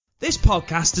This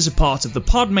podcast is a part of the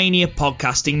Podmania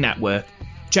podcasting network.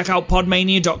 Check out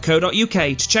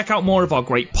podmania.co.uk to check out more of our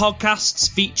great podcasts,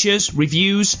 features,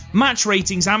 reviews, match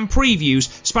ratings and previews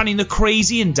spanning the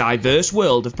crazy and diverse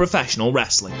world of professional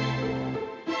wrestling.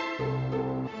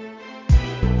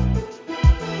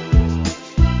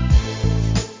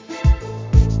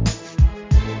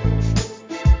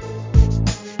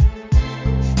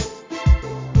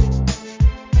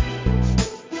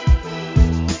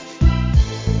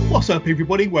 What's up,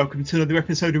 everybody? Welcome to another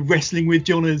episode of Wrestling with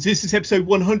Johners. This is episode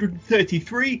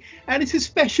 133, and it's a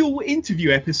special interview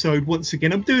episode once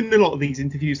again. I'm doing a lot of these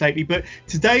interviews lately, but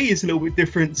today is a little bit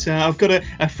different. I've got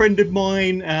a friend of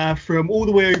mine from all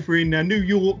the way over in New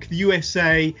York, the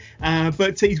USA,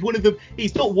 but he's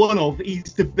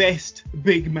the best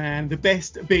big man, the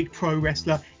best big pro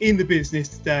wrestler in the business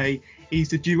today. He's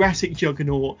the Jurassic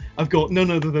Juggernaut. I've got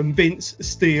none other than Vince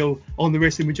STEELE on the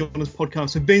Wrestling with Johners podcast.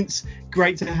 So Vince,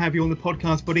 great to have you on the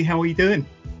podcast, buddy. How are you doing?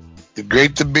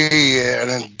 Great to be here,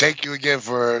 and thank you again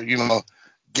for,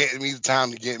 getting me the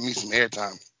time to get me some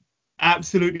airtime.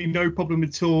 Absolutely no problem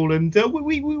at all. And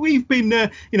we've been,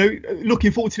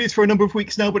 looking forward to this for a number of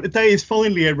weeks now, but the day has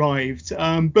finally arrived.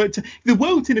 But the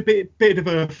world's in a bit of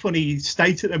a funny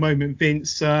state at the moment,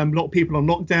 Vince. A lot of people on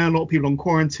lockdown, a lot of people on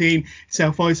quarantine,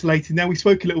 self-isolated. Now, we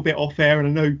spoke a little bit off air, and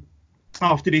I know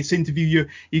after this interview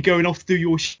you're going off to do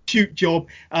your shoot job.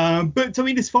 But, I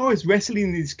mean, as far as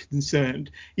wrestling is concerned,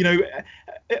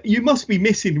 you must be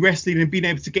missing wrestling and being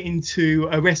able to get into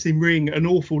a wrestling ring an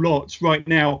awful lot right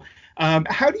now.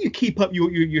 How do you keep up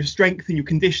your strength and your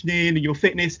conditioning and your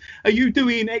fitness? Are you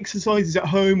doing exercises at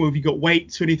home, or have you got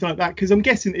weights or anything like that? Because I'm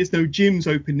guessing there's no gyms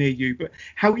open near you. But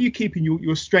how are you keeping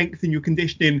your strength and your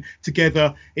conditioning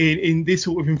together in this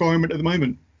sort of environment at the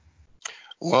moment?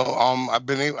 Well, I've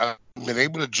been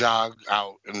able to jog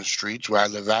out in the streets where I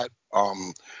live at.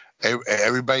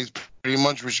 Everybody's pretty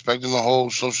much respecting the whole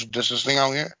social distancing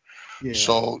out here. Yeah.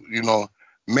 So,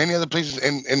 many other places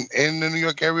in the New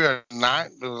York area are not.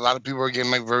 A lot of people are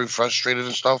getting very frustrated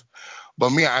and stuff.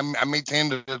 But me, I maintain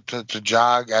to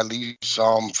jog at least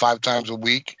 5 times a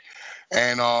week,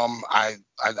 and I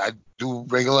do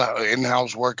regular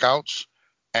in-house workouts,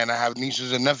 and I have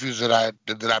nieces and nephews that I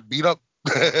beat up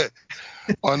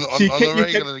on the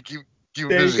regular to keep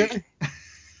busy.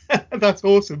 That's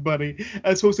awesome, buddy.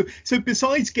 That's awesome. So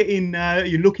besides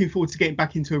you're looking forward to getting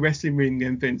back into a wrestling ring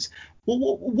then, Vince,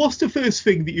 what's the first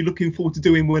thing that you're looking forward to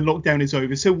doing when lockdown is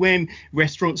over? So when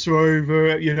restaurants are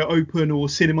over, open, or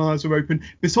cinemas are open,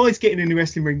 besides getting in the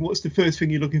wrestling ring, what's the first thing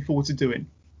you're looking forward to doing?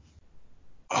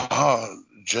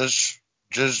 Just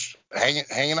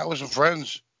hanging out with some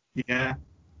friends. Yeah.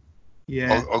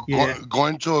 Or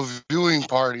going to a viewing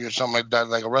party or something like that,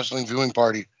 like a wrestling viewing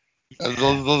party. Those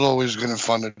are always good and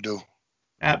fun to do.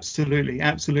 Absolutely.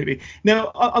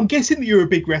 Now, I'm guessing that you're a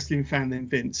big wrestling fan then,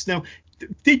 Vince. Now,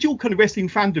 did your kind of wrestling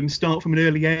fandom start from an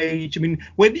early age? I mean,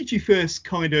 when did you first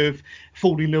kind of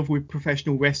fall in love with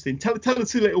professional wrestling? Tell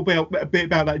us a bit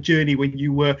about that journey when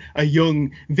you were a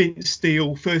young Vince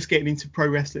STEELE first getting into pro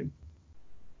wrestling.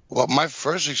 Well, my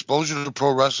first exposure to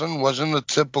pro wrestling wasn't the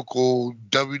typical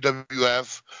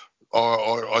WWF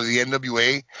or the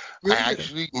NWA.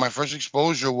 Really? My first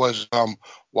exposure was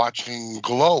watching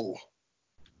Glow.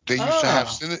 They used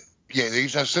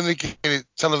to have syndicated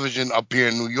television up here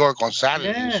in New York on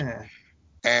Saturdays. Yeah.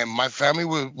 And my family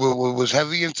was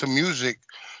heavy into music,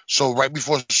 so right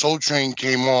before Soul Train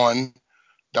came on,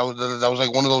 that was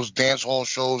like one of those dance hall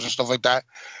shows and stuff like that.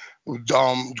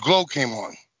 Glow came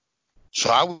on, so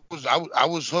I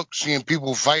was hooked, seeing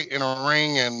people fight in a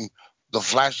ring and the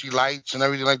flashy lights and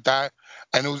everything like that.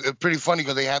 And it was pretty funny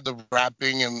because they had the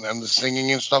rapping and the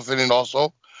singing and stuff in it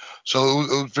also. So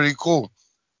it was pretty cool.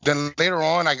 Then later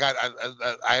on, I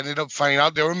ended up finding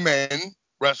out there were men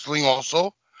wrestling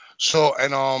also. So,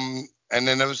 and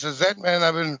then ever since then, man,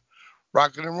 I've been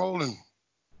rocking and rolling.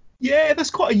 Yeah, that's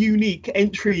quite a unique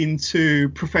entry into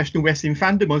professional wrestling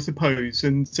fandom, I suppose.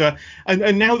 And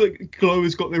now that Glow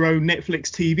has got their own Netflix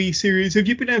TV series, have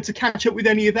you been able to catch up with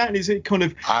any of that? Is it kind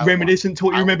of reminiscent to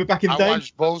what you remember back in the day? I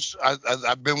watched both.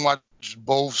 I've been watching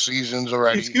both seasons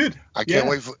already. It's good. I can't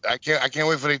wait for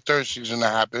the third season to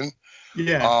happen.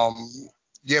 Yeah.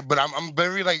 But I'm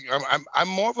very I'm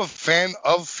more of a fan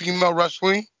of female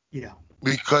wrestling. Yeah.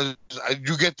 Because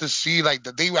you get to see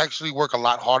that they actually work a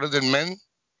lot harder than men.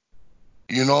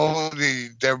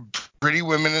 They're pretty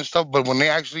women and stuff, but when they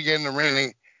actually get in the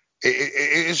ring,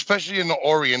 especially in the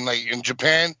Orient, like in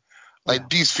Japan,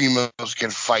 these females can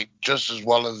fight just as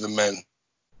well as the men.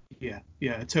 Yeah,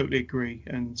 I totally agree.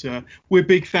 And we're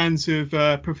big fans of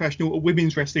professional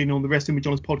women's wrestling on the Wrestling with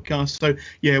John's podcast. So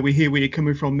yeah, we hear where you're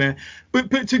coming from there.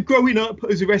 But to growing up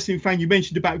as a wrestling fan, you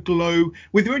mentioned about Glow.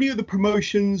 Were there any other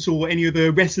promotions or any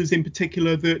other wrestlers in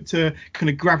particular that kind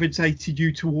of gravitated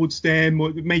you towards them,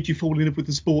 or that made you fall in love with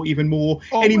the sport even more?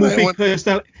 Oh, Any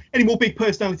more big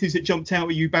personalities that jumped out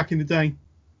at you back in the day?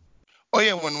 Oh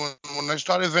yeah, when I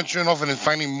started venturing off and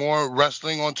finding more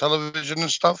wrestling on television and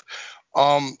stuff,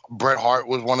 Bret Hart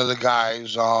was one of the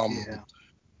guys. Yeah.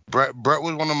 Bret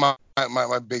was one of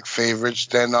my big favorites.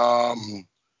 Then I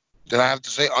have to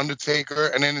say Undertaker,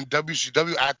 and then in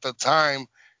WCW at the time,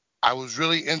 I was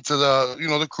really into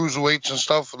the cruiserweights and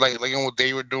stuff like what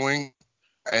they were doing,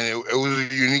 and it was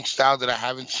a unique style that I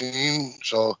haven't seen,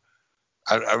 so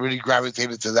I really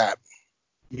gravitated to that.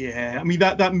 Yeah, I mean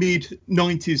that mid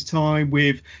 '90s time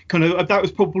with kind of that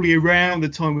was probably around the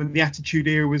time when the Attitude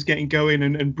Era was getting going,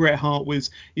 and Bret Hart was,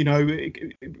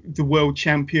 the world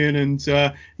champion, and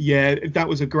yeah, that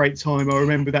was a great time. I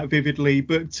remember that vividly.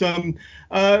 But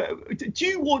do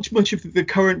you watch much of the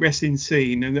current wrestling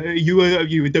scene? And are you a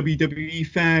WWE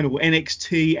fan or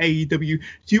NXT, AEW?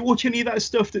 Do you watch any of that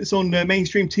stuff that's on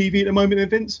mainstream TV at the moment,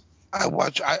 Vince?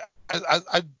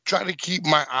 I try to keep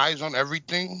my eyes on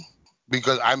everything,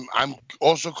 because I'm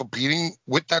also competing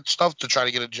with that stuff to try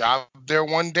to get a job there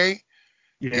one day,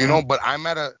 Yeah. But I'm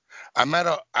at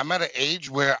an age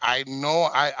where I know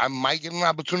I might get an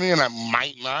opportunity and I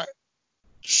might not.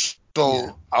 Yeah.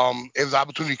 So if the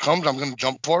opportunity comes, I'm gonna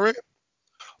jump for it.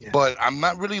 Yeah. But I'm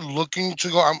not really looking to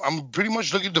go. I'm pretty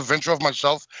much looking to venture off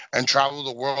myself and travel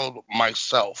the world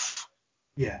myself.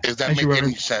 Yeah. If that As makes your any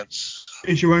own. sense.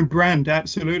 As your own brand,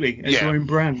 absolutely, as your Yeah. own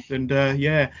brand, and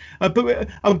yeah. But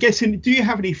I'm guessing, do you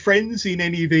have any friends in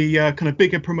any of the kind of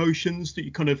bigger promotions that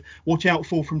you kind of watch out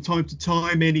for from time to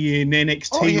time? Any in Oh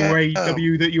NXT or yeah.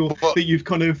 AEW Well, that you've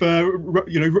kind of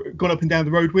gone up and down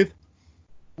the road with?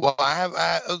 well, I have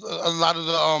a lot of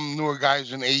the newer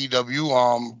guys in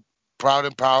AEW. Proud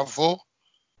and Powerful.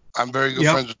 I'm very good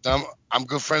Yep. friends with them. I'm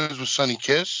good friends with Sonny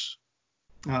Kiss.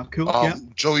 Cool. Yeah.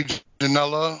 Joey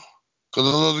Janela. Because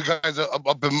those are the guys that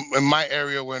up in my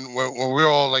area when we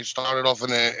all like started off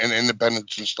in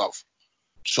independence and stuff.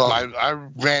 So Yeah. I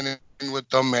ran in with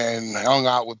them and hung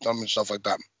out with them and stuff like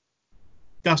that.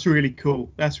 That's really cool.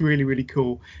 That's really, really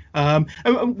cool. And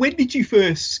when did you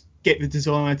first get the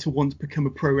desire to want to become a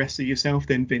pro wrestler yourself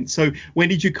then, Vince? So when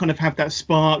did you kind of have that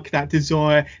spark, that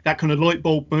desire, that kind of light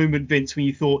bulb moment, Vince, when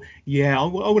you thought, yeah, I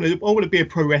want to be a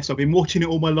pro wrestler. I've been watching it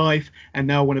all my life, and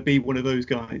now I want to be one of those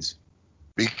guys.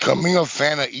 Becoming a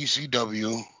fan of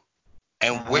ECW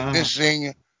and Ah,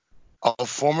 witnessing a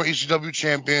former ECW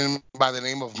champion by the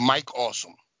name of Mike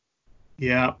Awesome.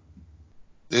 yeah.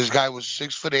 This guy was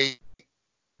 6'8",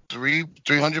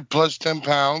 300 plus 10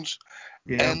 pounds,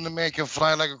 Yeah. and the man can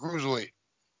fly like a cruiserweight.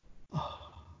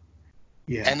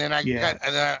 Yeah. And then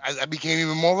Yeah. I became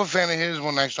even more of a fan of his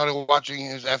when I started watching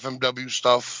his FMW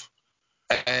stuff,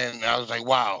 and I was like,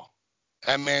 wow,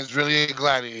 that man's really a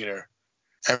gladiator.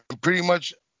 And pretty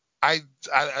much, I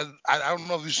don't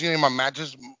know if you've seen any of my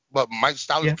matches, but my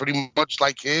style is Yeah. pretty much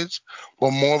like his,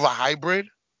 but more of a hybrid,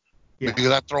 Yeah.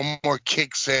 because I throw more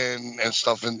kicks and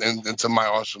stuff into my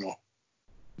arsenal.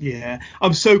 Yeah,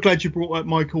 I'm so glad you brought up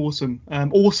Mike Awesome,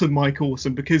 awesome Mike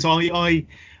Awesome, because I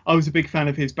was a big fan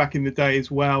of his back in the day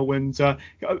as well, and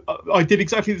I did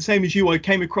exactly the same as you. I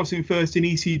came across him first in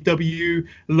ECW,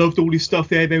 loved all his stuff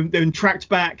there, then tracked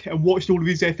back and watched all of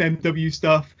his FMW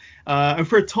stuff, and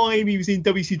for a time he was in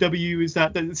WCW as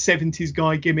that 70s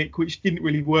guy gimmick, which didn't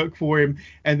really work for him,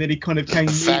 and then he kind of The came.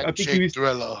 I fat think he chick was.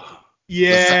 thriller. The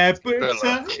fat Yeah, but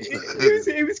thriller.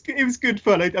 it was good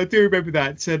fun. I do remember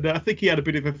that, and I think he had a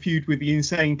bit of a feud with the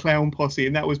Insane Clown Posse,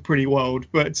 and that was pretty wild.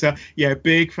 But yeah,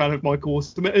 big fan of Mike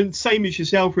Awesome, and same as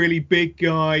yourself, really big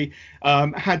guy,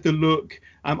 had the look.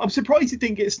 I'm surprised he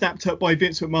didn't get snapped up by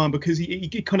Vince McMahon, because he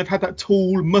kind of had that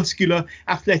tall, muscular,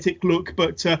 athletic look,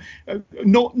 but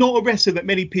not a wrestler that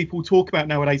many people talk about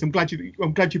nowadays. I'm glad you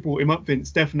brought him up,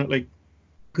 Vince. Definitely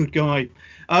good guy.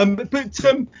 But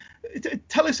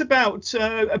tell us about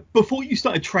before you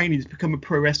started training to become a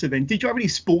pro wrestler. Then, did you have any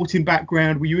sporting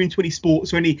background? Were you into any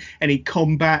sports or any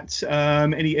combat,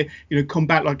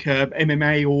 combat like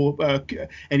MMA or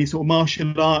any sort of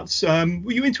martial arts?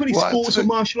 Were you into any Well, sports or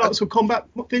martial arts or combat,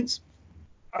 Vince?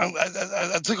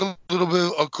 I took a little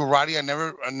bit of karate. I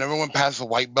never went past a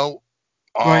white belt.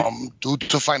 Right. Due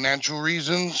to financial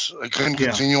reasons, I couldn't Yeah.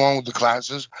 continue on with the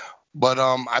classes. But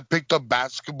I picked up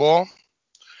basketball,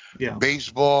 Yeah.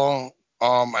 baseball.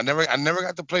 I never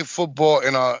got to play football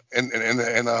in a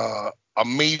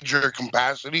major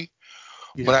capacity,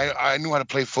 but Yeah. I knew how to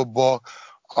play football.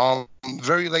 Um,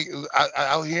 Very like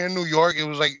out here in New York, it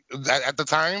was like at the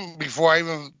time before I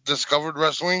even discovered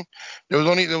wrestling, there was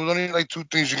only like two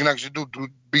things you can actually do to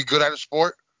be good at a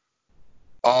sport,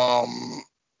 um,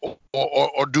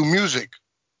 or do music,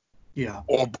 Yeah.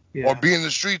 or Yeah. be in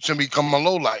the streets and become a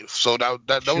low life. So that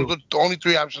was Sure. the only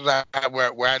three options I had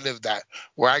where I lived at,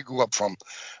 where I grew up from.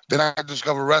 Then I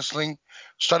discovered wrestling,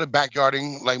 started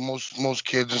backyarding like most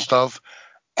kids and stuff,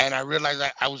 and I realized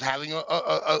I was having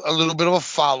a little bit of a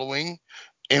following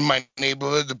in my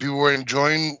neighborhood. The people were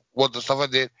enjoying what the stuff I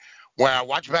did. When I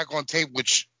watch back on tape,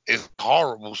 which is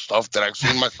horrible stuff that I've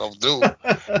seen myself do,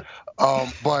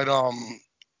 um, but um,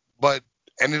 but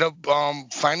ended up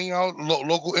finding out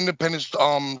local independent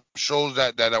shows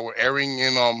that were airing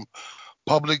in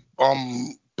public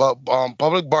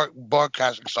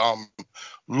broadcasting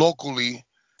locally,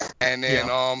 and then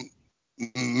Yeah.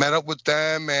 met up with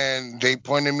them, and they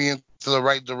pointed me into the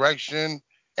right direction.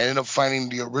 Ended up finding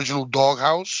the original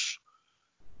Doghouse,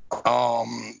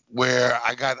 where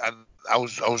I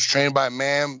was trained by a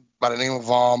man by the name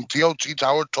of T.O.T.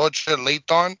 Tower Torture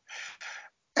Lathan,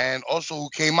 and also who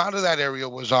came out of that area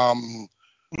was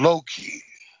Loki.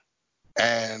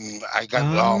 And I got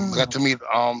Ah. to meet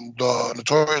the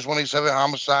Notorious 187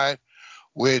 Homicide,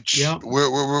 which Yeah.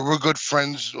 we're good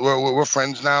friends. We're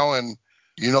friends now, and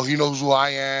he knows who I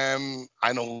am.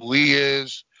 I know who he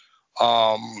is.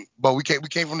 But we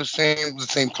came from the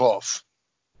same cloth.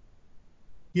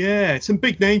 Yeah, some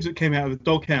big names that came out of the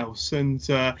doghouse, and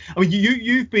I mean,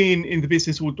 you've been in the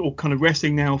business or kind of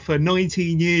wrestling now for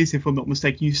 19 years, if I'm not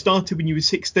mistaken. You started when you were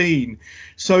 16,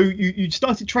 so you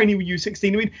started training when you were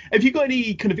 16. I mean, have you got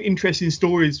any kind of interesting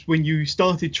stories when you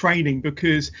started training?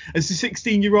 Because as a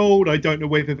 16-year-old, I don't know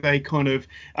whether they kind of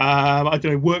I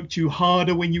don't know, worked you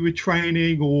harder when you were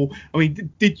training, or I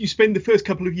mean, did you spend the first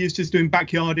couple of years just doing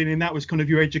backyarding, and that was kind of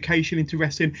your education into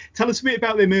wrestling? Tell us a bit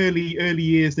about them early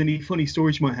years, and any funny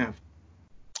stories you might have.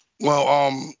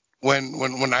 Well,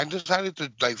 when I decided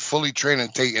to like fully train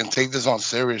and take this on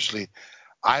seriously,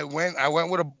 I went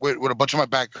with a bunch of my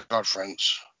backyard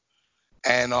friends,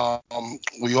 and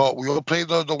we all paid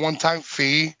the one time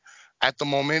fee at the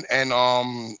moment, and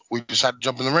we decided to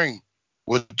jump in the ring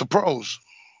with the pros.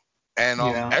 And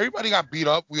Yeah. everybody got beat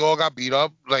up. We all got beat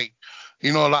up, like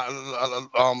a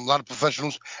lot of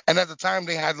professionals. And at the time,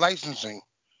 they had licensing,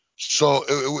 so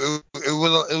it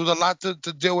was a lot to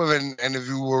deal with. And if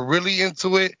you were really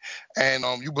into it, and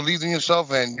you believed in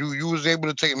yourself, and you was able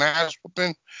to take an ass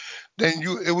whooping, then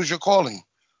it was your calling.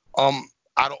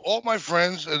 Out of all my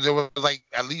friends, there were like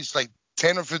at least like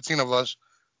 10 or 15 of us.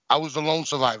 I was the lone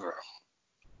survivor.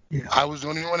 Yeah. I was the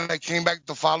only one that came back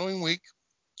the following week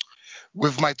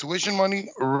with my tuition money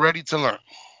ready to learn.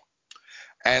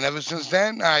 And ever since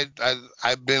then,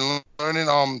 I've been learning.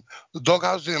 The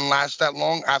doghouse didn't last that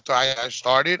long after I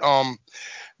started.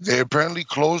 They apparently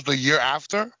closed the year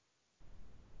after,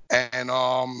 and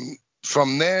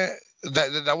from there,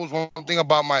 that was one thing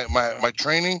about my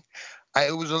training.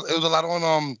 It was a lot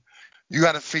on you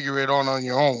got to figure it on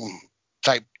your own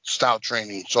type style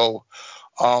training. So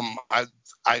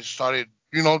I started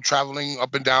traveling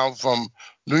up and down from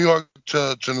New York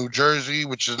to New Jersey,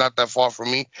 which is not that far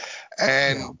from me,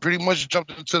 Yeah. and pretty much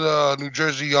jumped into the New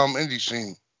Jersey indie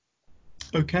scene.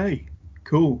 Okay.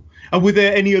 Cool. And were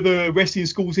there any other wrestling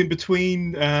schools in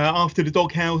between after the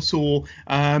doghouse, or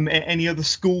any other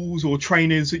schools or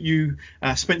trainers that you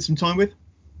spent some time with?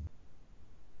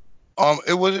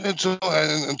 It wasn't until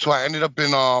I ended up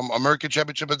in American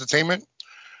Championship Entertainment,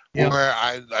 Yeah. where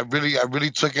I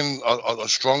really took in a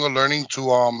stronger learning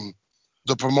to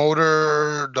the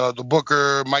promoter, the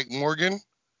booker, Mike Morgan,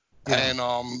 Yeah. and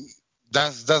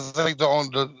that's like the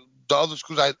other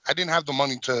schools. I didn't have the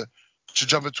money to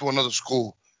jump into another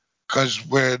school, because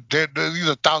where these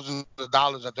are thousands of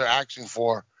dollars that they're asking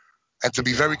for, and to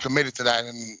be very Yeah. committed to that.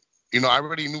 And I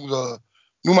already knew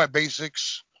my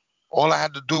basics. All I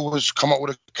had to do was come up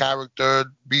with a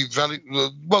character, be very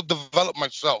well, develop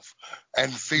myself,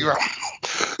 and figure Yeah.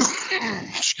 out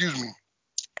excuse me,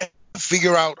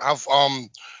 figure out how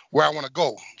where I want to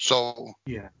go. So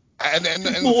Yeah. and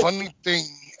the Well, funny thing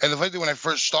when I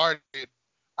first started,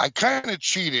 I kind of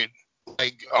cheated.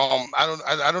 Like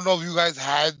I don't know if you guys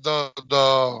had the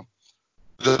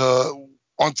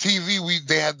on TV,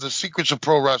 they had the Secrets of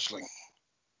Pro Wrestling,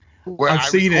 where I've I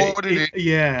seen it. recorded it,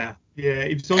 Yeah. Yeah.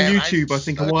 It was on and YouTube, I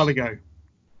think, a while ago.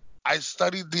 I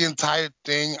studied the entire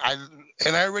thing. I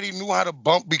already knew how to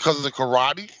bump because of the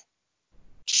karate.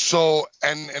 So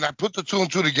and I put the two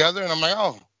and two together, and I'm like,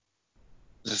 oh,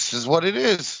 this is what it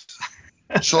is.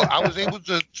 So I was able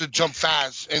to jump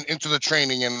fast into the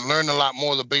training and learn a lot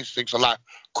more of the basics a lot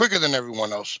quicker than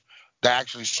everyone else that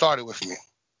actually started with me.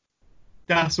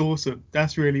 That's awesome.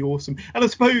 That's really awesome. And I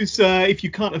suppose if you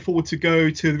can't afford to go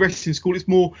to the wrestling school, it's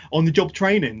more on the job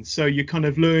training. So you're kind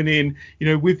of learning,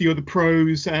 with the other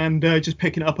pros and just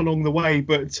picking it up along the way.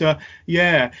 But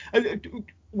yeah,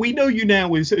 we know you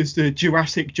now as the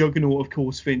Jurassic Juggernaut, of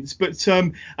course, Vince. But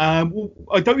I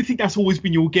don't think that's always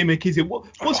been your gimmick, is it? What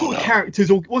sort of characters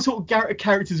or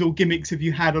characters or gimmicks have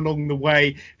you had along the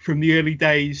way from the early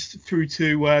days through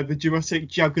to the Jurassic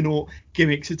Juggernaut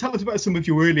gimmick? So tell us about some of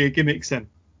your earlier gimmicks then.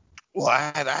 Well,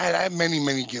 I had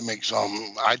many gimmicks.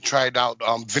 I tried out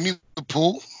Vinny the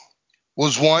Pooh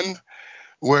was one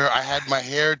where I had my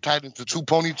hair tied into two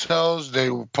ponytails. They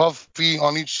were puffy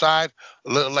on each side,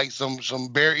 looked like some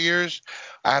bear ears.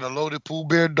 I had a loaded Pooh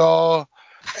Bear doll,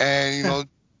 and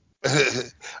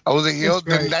I was a heel. That's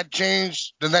great. Then that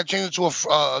changed. To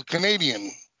a Canadian.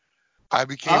 I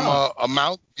became a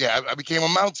mount. Yeah, I became a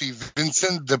Mountie,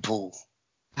 Vincent the Pooh,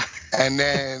 and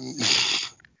then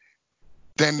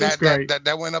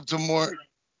that went up to more.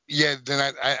 Yeah, then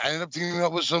I ended up teaming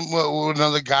up with with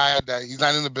another guy that he's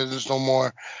not in the business no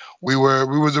more. We were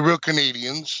the real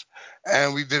Canadians,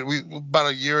 and we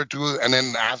about a year or two, and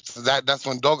then after that, that's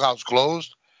when Doghouse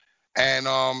closed, and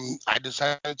I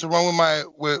decided to run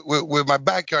with my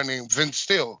backyard name, Vince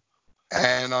Steele,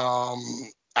 and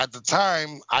at the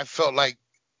time I felt like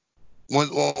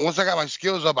once I got my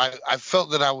skills up, I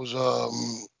felt that I was a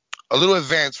little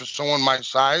advanced for someone my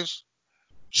size.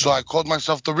 So I called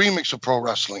myself the remix of pro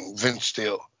wrestling, Vince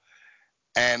Steele,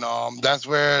 and that's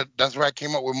where I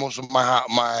came up with most of my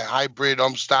hybrid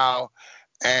style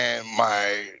and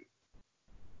my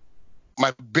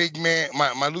big man,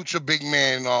 my lucha big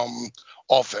man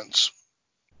offense.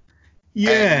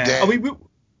 Yeah, then,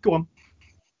 go on.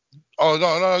 Oh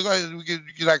no, go ahead. You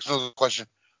can ask another question.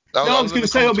 I was going to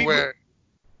say, where.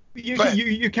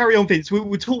 You carry on, Vince.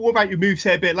 We'll talk more about your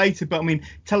moveset a bit later, but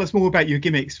tell us more about your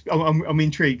gimmicks. I'm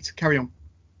intrigued. Carry on.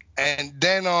 And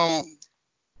then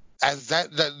as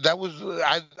that was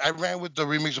I ran with the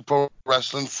remix of pro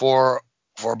wrestling for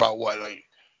about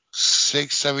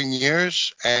 6-7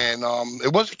 years, and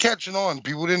it wasn't catching on.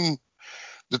 People didn't.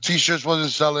 The T-shirts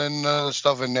wasn't selling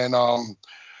stuff, and then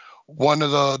one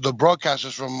of the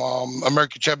broadcasters from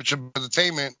American Championship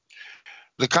Entertainment,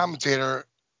 the commentator,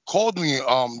 called me,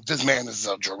 this man is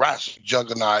a Jurassic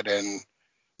Juggernaut, and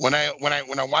when I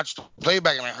watched the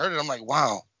playback and I heard it, I'm like,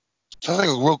 wow, sounds like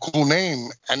a real cool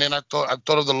name. And then I thought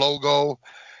of the logo,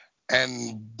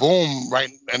 and boom,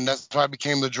 right, and that's why I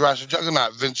became the Jurassic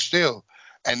Juggernaut, Vince Steele,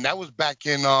 and that was back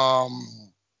in I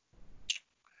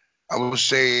would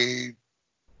say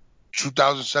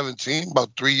 2017,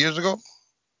 about 3 years ago.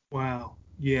 Wow.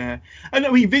 Yeah,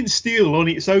 and Vince Steele on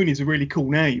its own is a really cool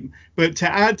name, but to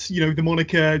add, the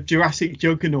moniker Jurassic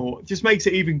Juggernaut just makes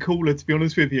it even cooler, to be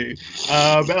honest with you.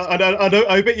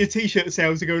 I bet your T-shirt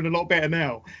sales are going a lot better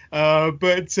now.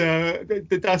 But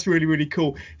that's really, really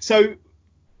cool. So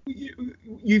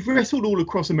you've wrestled all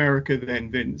across America then,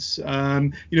 Vince.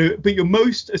 But you're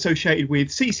most associated with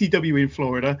CCW in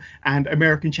Florida and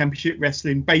American Championship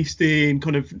Wrestling based in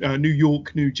kind of New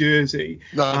York, New Jersey.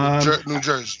 New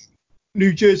Jersey.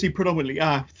 New Jersey predominantly.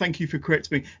 Thank you for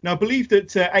correcting me. Now, I believe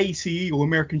that ACE or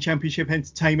American Championship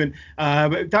Entertainment,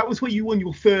 that was where you won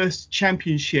your first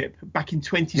championship back in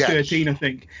 2013, yes. I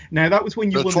think. Now, that was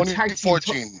when you won the tag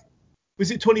team.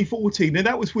 Was it 2014? And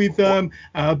that was with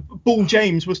Bull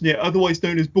James, wasn't it? Otherwise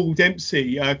known as Bull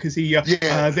Dempsey, because he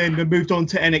then moved on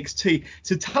to NXT.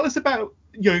 So tell us about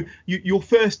your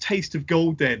first taste of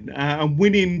gold then, and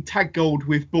winning tag gold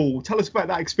with Bull. Tell us about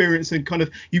that experience, and kind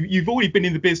of you've already been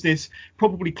in the business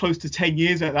probably close to 10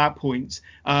 years at that point,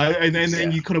 and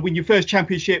then you kind of win your first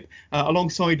championship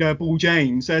alongside Bull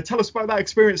James. Tell us about that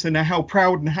experience and how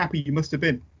proud and happy you must have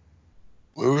been.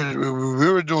 We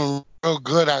were doing real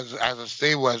good as a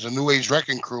stable, as a New Age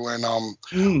Wrecking Crew,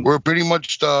 and we're pretty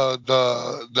much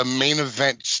the main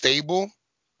event stable.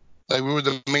 Like, we were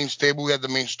the main stable. We had the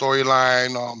main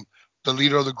storyline. The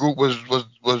leader of the group was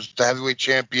the heavyweight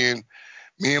champion.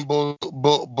 Me and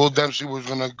Bull Dempsey was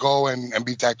gonna go and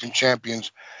be tag team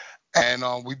champions, and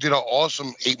we did an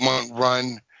awesome 8-month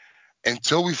run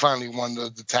until we finally won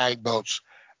the tag belts.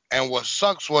 And what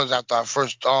sucks was, after our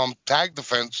first tag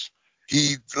defense,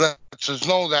 he lets us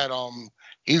know that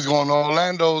he's going to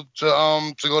Orlando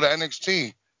to go to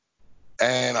NXT,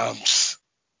 and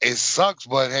it sucks,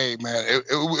 but hey, man, it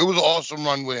was an awesome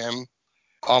run with him.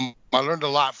 I learned a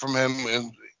lot from him,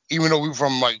 and even though we were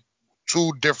from like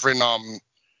two different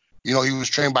he was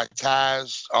trained by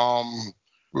Taz,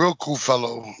 real cool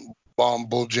fellow,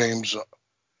 Bull James.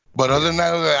 But other than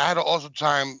that, I had an awesome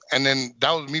time, and then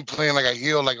that was me playing like a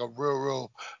heel, like a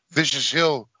real vicious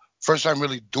heel first time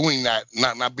really doing that,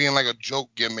 not being like a joke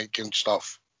gimmick and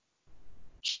stuff.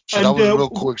 So And that was a real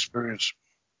cool experience.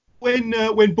 When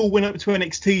Bull went up to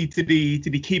NXT, did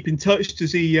he keep in touch?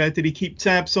 Did he keep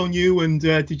tabs on you? And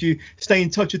did you stay in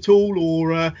touch at all?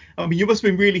 Or I mean, you must have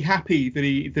been really happy that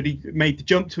he made the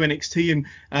jump to NXT and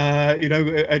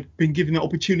had been given that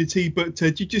opportunity. But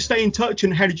did you stay in touch?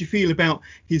 And how did you feel about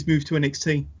his move to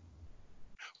NXT?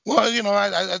 Well,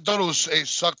 I thought it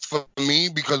sucked for me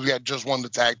because we had just won the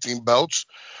tag team belts.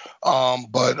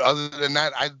 But other than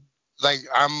that,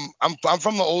 I'm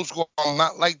from the old school. I'm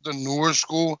not like the newer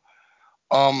school.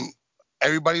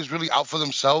 Everybody's really out for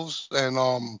themselves, and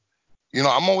I'm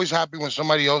always happy when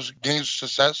somebody else gains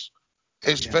success,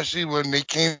 especially when they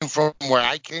came from where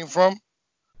I came from.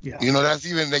 Yeah.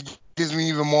 That gives me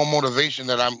even more motivation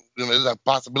that there's a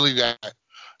possibility that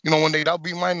one day that'll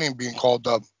be my name being called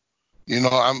up.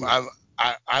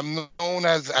 I'm known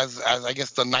as I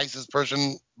guess the nicest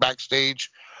person backstage,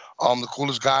 the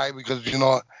coolest guy, because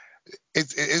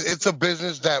it's a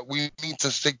business that we need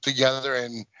to stick together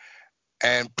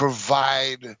and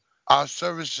provide our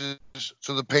services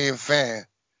to the paying fan,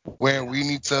 where we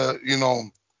need to,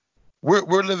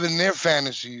 we're living their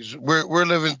fantasies. We're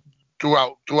living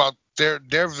throughout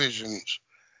their visions,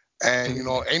 and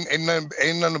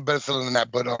ain't nothing better feeling than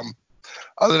that. But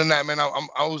other than that, man,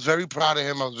 I was very proud of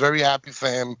him. I was very happy for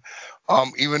him.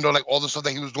 Even though like all the stuff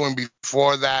that he was doing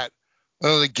before that,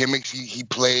 the gimmicks he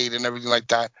played and everything like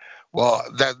that. Well,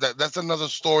 that's another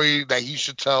story that he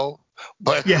should tell.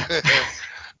 But yeah.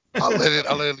 I'll let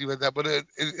it leave at that. But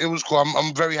it was cool.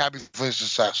 I'm very happy for his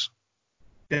success.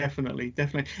 Definitely.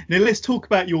 Now let's talk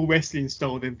about your wrestling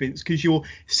style then, Vince, because you're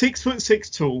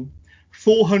 6'6" tall,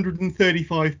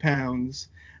 435 pounds.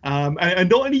 And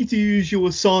not only do you use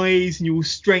your size and your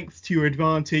strength to your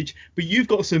advantage, but you've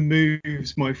got some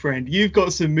moves, my friend. You've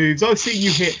got some moves. I've seen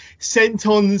you hit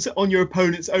sentons on your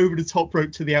opponents over the top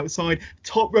rope to the outside,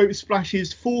 top rope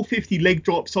splashes, 450 leg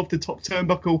drops off the top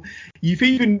turnbuckle. You've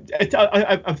even,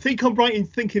 I think I'm right in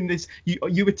thinking this,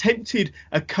 you attempted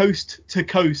a coast to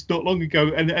coast not long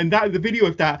ago, and that the video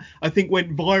of that I think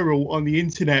went viral on the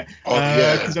internet. Oh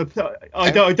yeah. Because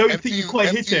I don't think you quite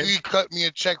hit it. MTV cut me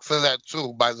a check for that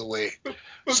too, by the way. But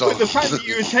the fact that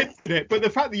you attempted it, and the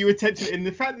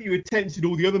fact that you attempted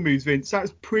all the other moves, Vince,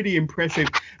 that's pretty impressive.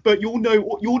 But you're no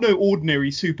ordinary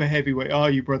super heavyweight,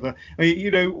 are you, brother? I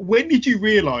mean, when did you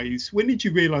realise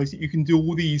that you can do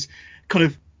all these kind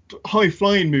of high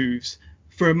flying moves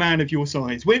for a man of your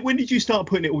size? When did you start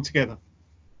putting it all together?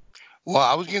 Well,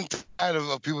 I was getting tired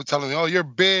of people telling me, "Oh, you're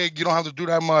big. You don't have to do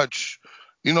that much.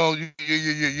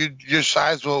 Your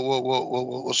size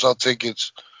will sell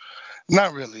tickets."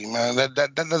 Not really, man.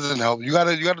 That doesn't help. You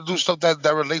gotta do stuff that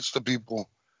relates to people.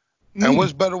 And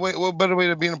what better way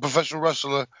to being a professional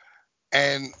wrestler?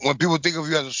 And when people think of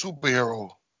you as a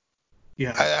superhero,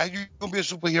 how you gonna be a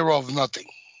superhero of nothing?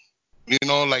 The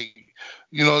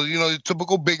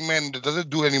typical big man that doesn't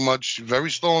do any much,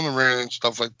 very slow in the ring and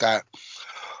stuff like that.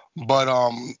 But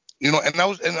and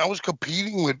I was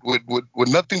competing with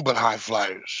nothing but high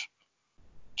flyers.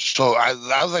 So I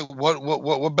was like,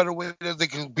 what better way that they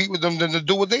can compete with them than to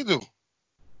do what they do?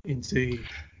 Indeed.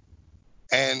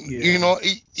 And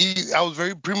I was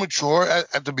very premature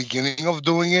at the beginning of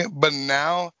doing it, but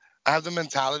now I have the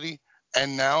mentality,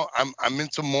 and now I'm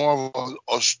into more of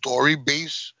a story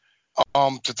base,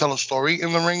 to tell a story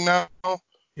in the ring now.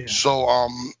 Yeah. So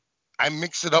I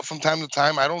mix it up from time to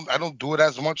time. I don't do it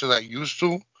as much as I used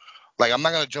to. Like, I'm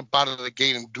not gonna jump out of the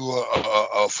gate and do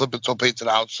a flip and tope to the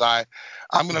outside.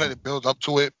 I'm gonna let it build up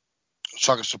to it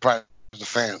so I can surprise the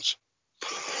fans.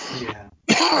 Yeah.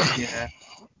 Yeah.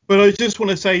 But I just want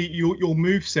to say your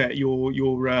moveset,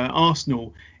 your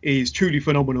arsenal is truly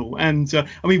phenomenal. And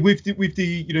I mean, with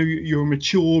the you're a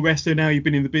mature wrestler now. You've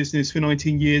been in the business for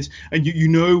 19 years, and you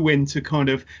know when to kind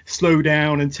of slow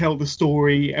down and tell the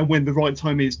story, and when the right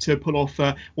time is to pull off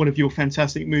one of your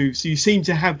fantastic moves. So you seem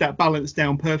to have that balance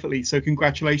down perfectly. So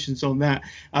congratulations on that.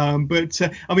 But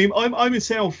I mean, I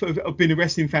myself have been a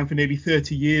wrestling fan for nearly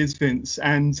 30 years, Vince,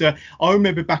 and I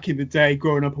remember back in the day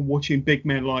growing up and watching big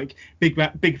men like Big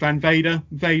Van Vader,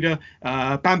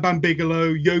 Bam Bam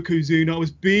Bigelow, Yokozuna. I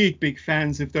was big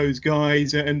fans of those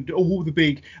guys and all the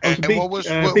big. What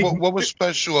was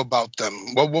special about them?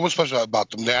 What was special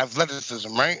about them? Their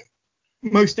athleticism, right?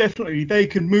 Most definitely, they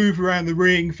could move around the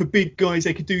ring. For big guys,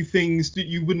 they could do things that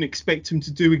you wouldn't expect them to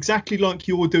do, exactly like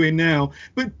you're doing now.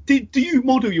 But do you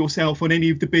model yourself on any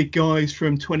of the big guys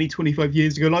from 20-25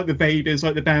 years ago, like the Vaders,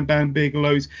 like the Bam Bam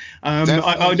Bigelows? I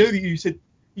know that you said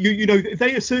you know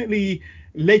they are certainly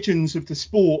legends of the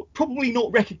sport, probably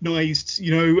not recognised,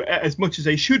 as much as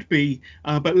they should be,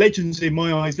 but legends in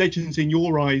my eyes, legends in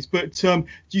your eyes. But do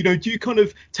you kind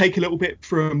of take a little bit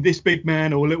from this big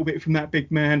man or a little bit from that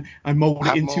big man and mould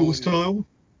it into your style?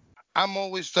 I'm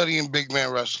always studying big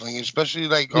man wrestling, especially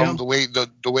like Yeah. the way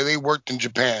they worked in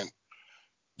Japan.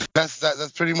 That's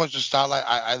pretty much the style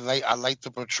I like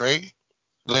to portray.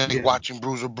 Like watching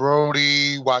Bruiser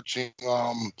Brody, watching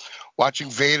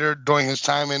Vader during his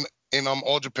time in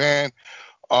All Japan,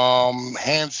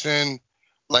 Hansen,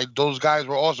 like those guys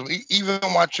were awesome. Even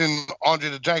watching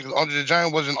Andre the Giant, because Andre the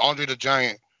Giant wasn't Andre the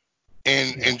Giant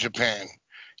in Japan.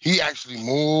 He actually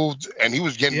moved, and he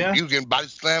was getting body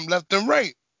slammed left and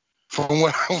right. From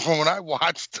what from what I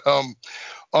watched,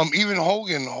 even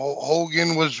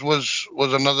Hogan was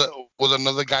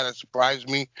another guy that surprised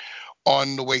me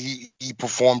on the way he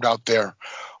performed out there.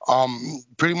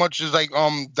 Pretty much is like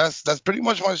that's pretty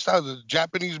much my style. The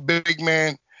Japanese big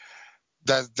man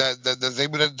that's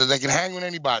able that they can hang with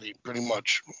anybody, pretty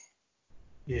much.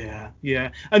 Yeah.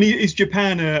 And is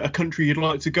Japan a country you'd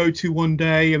like to go to one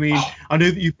day? I mean, I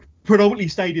know that you've predominantly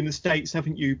stayed in the States,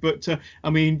 haven't you? But I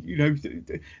mean,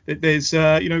 there's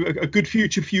a good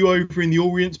future for you over in the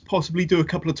Orient. Possibly do a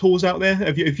couple of tours out there.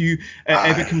 Have you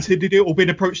ever considered it or been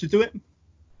approached to do it?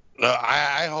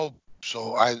 I hope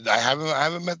so. I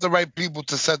haven't met the right people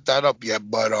to set that up yet,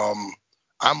 but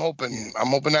I'm hoping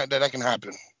that can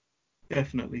happen.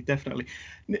 Definitely.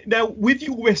 Now, with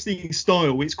your wrestling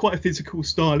style, it's quite a physical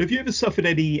style. Have you ever suffered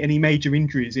any major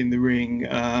injuries in the ring,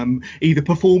 either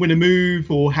performing a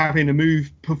move or having a move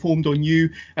performed on you?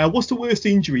 What's the worst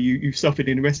injury you've suffered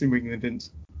in a wrestling ring,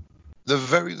 Vince? The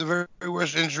very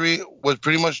worst injury was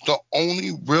pretty much the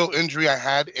only real injury I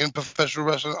had in professional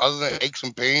wrestling, other than aches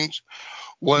and pains,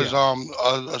 was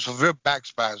a severe back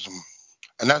spasm,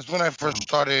 and that's when I first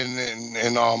started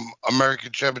in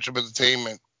American Championship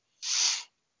Entertainment.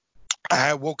 I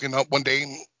had woken up one day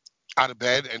out of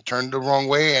bed and turned the wrong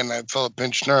way, and I felt a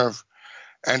pinched nerve,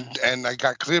 and I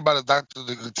got cleared by the doctor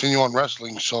to continue on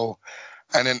wrestling. So,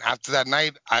 and then after that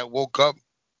night, I woke up,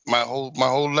 my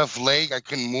whole left leg, I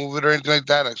couldn't move it or anything like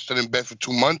that. I stood in bed for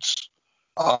 2 months.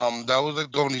 That was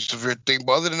like the only severe thing.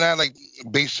 But other than that, like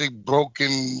basic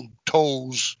broken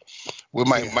toes with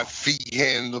my feet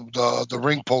hitting the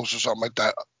ring post or something like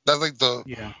that. That's like the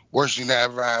worst thing that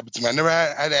ever happened to me. I never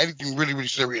had anything really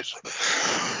serious.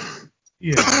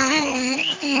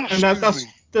 And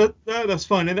that's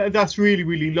fine, and that's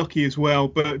really lucky as well.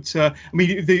 But I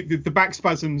mean, the back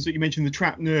spasms that you mentioned, the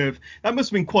trapped nerve, that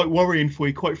must have been quite worrying for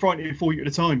you, quite frightening for you at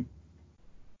the time.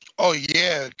 Oh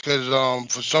yeah, because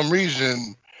for some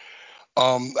reason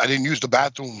I didn't use the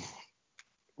bathroom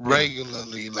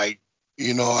regularly. Like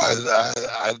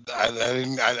I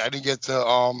didn't get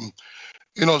to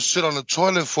sit on the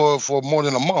toilet for more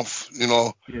than a month.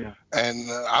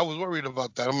 And I was worried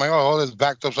about that. I'm like, oh, this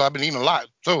backed up, so I've been eating a lot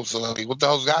too. So like, what the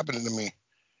hell's happening to me?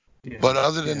 But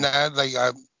other than that, like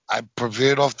I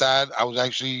prevailed off that. I was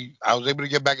able to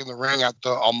get back in the ring after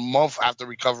a month after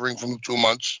recovering from the 2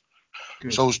 months.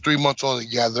 Good. So it was 3 months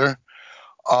altogether.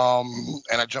 And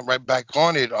I jumped right back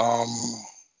on it.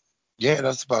 Yeah,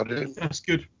 that's about it. That's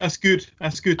good.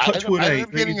 Touch wood, I ended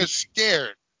up getting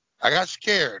scared. I got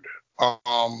scared.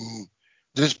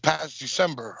 This past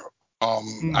December,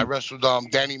 I wrestled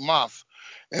Danny Moff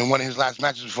in one of his last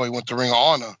matches before he went to Ring of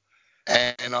Honor,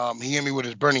 and he hit me with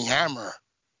his burning hammer.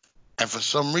 And for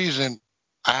some reason,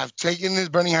 I have taken this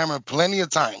burning hammer plenty of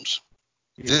times.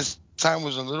 This time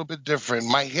was a little bit different.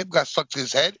 My hip got stuck to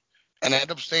his head, and I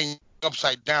ended up staying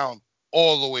upside down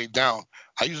all the way down.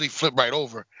 I usually flip right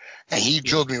over, and he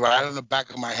drilled me right on the back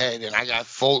of my head, and I got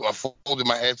folded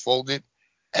my head,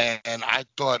 and I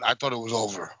thought it was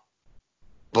over.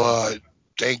 But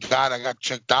thank God I got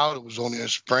checked out. It was only a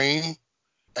sprain,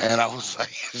 and I was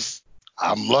like,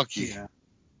 I'm lucky. Yeah.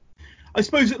 I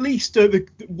suppose at least the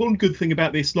one good thing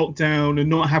about this lockdown and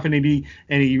not having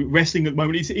any wrestling at the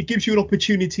moment is it gives you an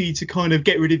opportunity to kind of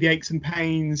get rid of the aches and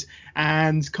pains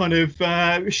and kind of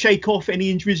shake off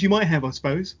any injuries you might have, I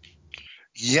suppose.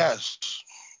 Yes,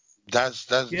 that's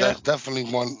definitely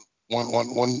one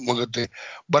good thing.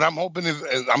 But I'm hoping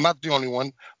I'm not the only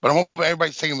one, but I'm hoping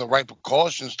everybody's taking the right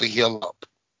precautions to heal up,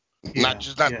 not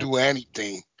do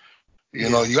anything. You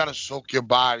got to soak your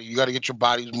body. You got to get your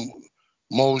body's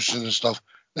motion and stuff,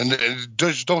 and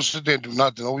just don't sit there and do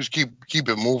nothing. Always keep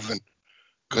it moving,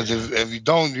 because if you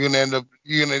don't, you're gonna end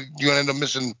up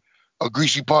missing a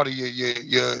greasy part of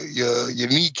your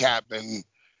kneecap, and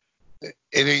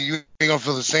you ain't gonna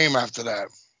feel the same after that.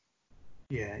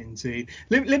 Yeah, indeed.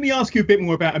 Let me ask you a bit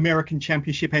more about American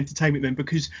Championship Entertainment then,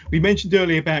 because we mentioned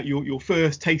earlier about your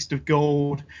first taste of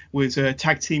gold was a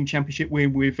tag team championship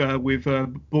win with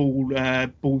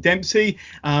Bull Dempsey,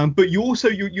 but you're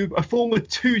a former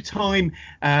two-time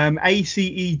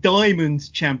ACE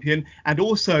Diamond champion and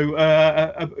also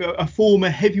a former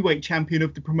heavyweight champion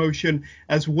of the promotion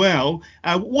as well.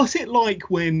 What's it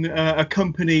like when a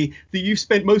company that you've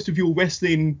spent most of your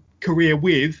wrestling career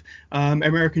with,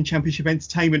 American Championship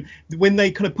Entertainment, when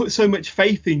they kind of put so much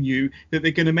faith in you that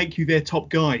they're going to make you their top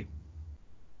guy?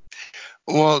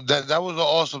 Well, that was an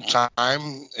awesome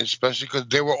time, especially because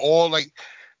they were all like,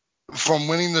 from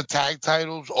winning the tag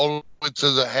titles all the way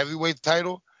to the heavyweight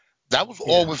title, that was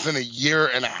all within a year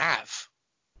and a half.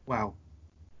 Wow.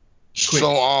 Quick.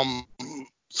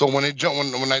 So when we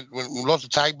lost the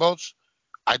tag belts,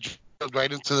 I jumped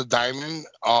right into the diamond.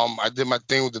 I did my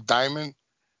thing with the diamond.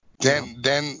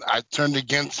 Then I turned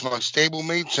against my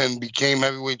stablemates and became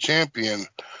heavyweight champion.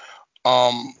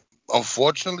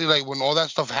 Unfortunately, like when all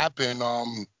that stuff happened,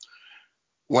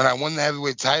 when I won the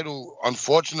heavyweight title,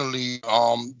 unfortunately,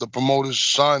 the promoter's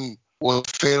son was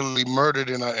fatally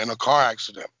murdered in a car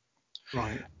accident.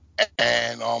 Right.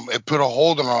 And it put a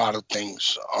hold on a lot of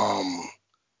things.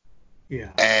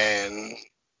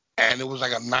 And it was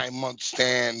like a 9-month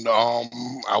stand.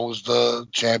 I was the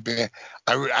champion.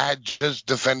 I had just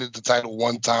defended the title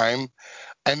one time,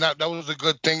 and that was a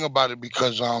good thing about it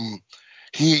because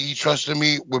he trusted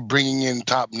me with bringing in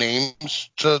top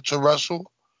names to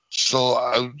wrestle.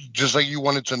 So just like you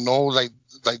wanted to know, like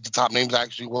the top names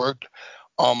actually worked.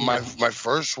 My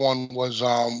first one was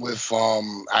with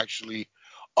actually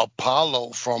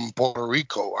Apollo from Puerto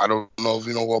Rico. I don't know if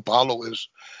you know who Apollo is.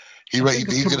 He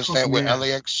did a stand with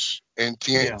LAX and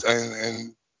TNA.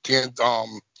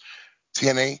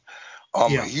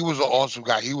 He was an awesome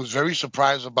guy. He was very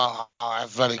surprised about how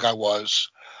athletic I was.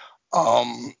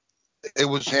 It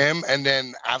was him, and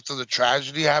then after the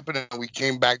tragedy happened, and we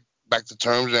came back to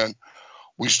terms, and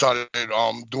we started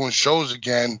doing shows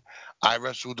again. I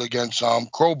wrestled against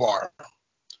Crowbar.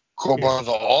 Crowbar is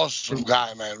an awesome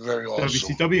guy, man. Very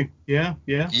awesome. WCW. Yeah.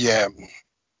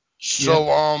 So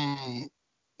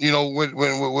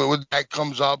when that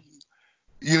comes up,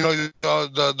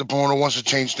 the promoter wants to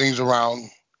change things around.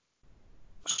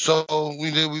 So we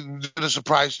did a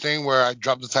surprise thing where I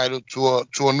dropped the title to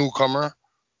a newcomer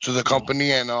to the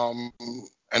company, and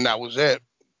that was it.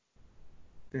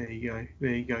 There you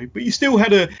go. But you still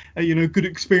had a good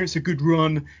experience, a good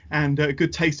run, and a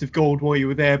good taste of gold while you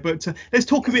were there. But let's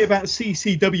talk a bit about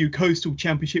CCW, Coastal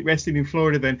Championship Wrestling in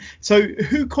Florida then. So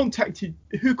who contacted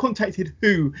who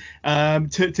to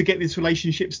get this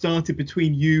relationship started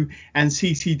between you and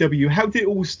CCW? How did it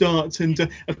all start? And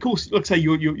of course, like I say,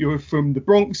 you're from the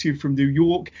Bronx, you're from New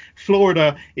York.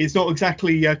 Florida is not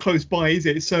exactly close by, is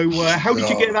it? So how did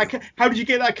you get that? How did you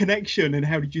get that connection, and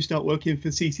how did you start working for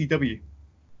CCW?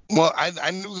 Well,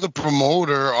 I knew the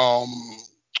promoter,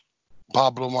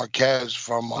 Pablo Marquez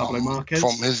from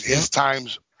his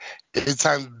times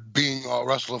being a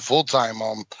wrestler full time.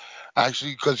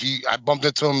 Actually, because I bumped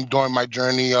into him during my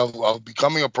journey of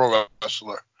becoming a pro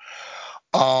wrestler.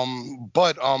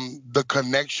 But the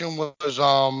connection was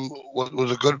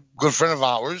a good friend of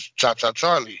ours, Cha Cha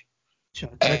Charlie. Cha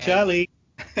Cha Charlie.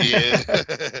 Yeah.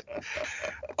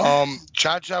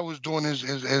 Cha Cha was doing his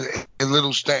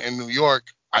little stint in New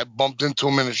York. I bumped into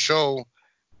him in a show,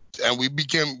 and we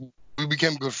became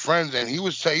good friends. And he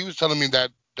was telling me that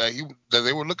they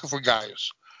were looking for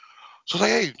guys. So I was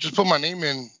like, hey, just put my name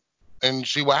in and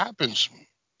see what happens.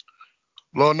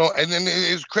 Well, no, and then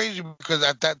it's crazy because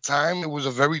at that time it was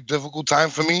a very difficult time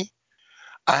for me.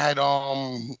 I had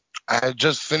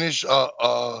just finished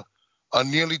a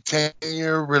nearly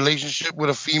 10-year relationship with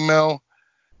a female,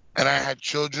 and I had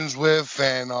children's with,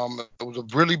 and it was a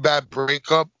really bad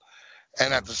breakup.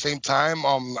 And at the same time,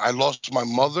 I lost my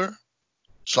mother,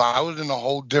 so I was in a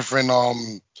whole different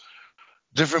mind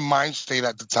state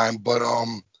at the time. But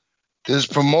this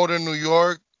promoter in New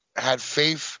York had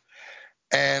faith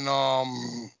and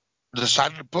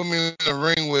decided to put me in the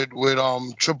ring with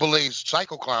AAA's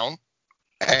Psycho Clown,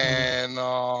 and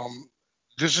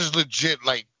this is legit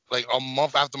like a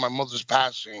month after my mother's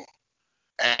passing,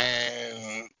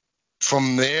 and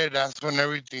from there, that's when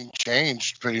everything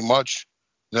changed pretty much.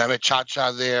 Then I met Cha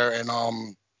Cha there, and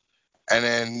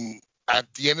then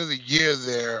at the end of the year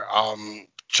there,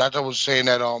 Cha Cha was saying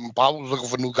that Bob was looking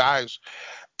for new guys,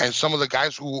 and some of the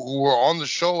guys who were on the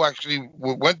show actually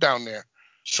went down there.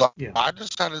 So I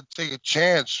decided to take a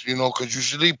chance, because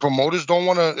usually promoters don't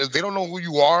want to, if they don't know who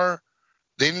you are,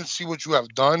 they didn't see what you have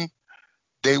done,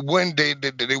 they wouldn't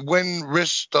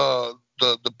risk the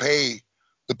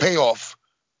payoff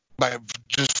by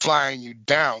just flying you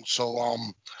down. So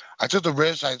I took the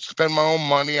risk. I spent my own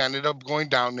money. I ended up going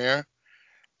down there,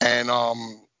 and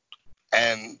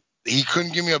he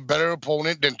couldn't give me a better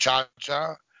opponent than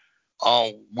Cha-Cha.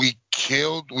 We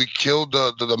killed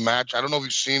the match. I don't know if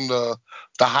you've seen the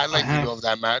highlight video of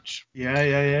that match.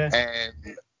 Yeah.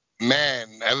 And man,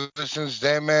 ever since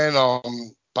then, man,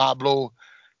 Pablo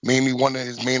made me one of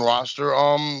his main roster.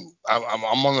 I'm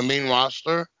on the main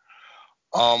roster.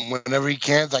 Whenever he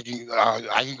can, I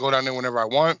can go down there whenever I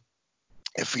want.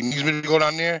 If he needs me to go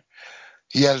down there,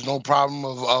 he has no problem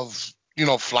of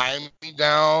flying me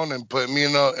down and putting me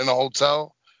in a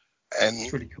hotel. And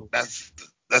it's really cool. That's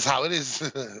how it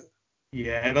is.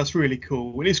 Yeah, that's really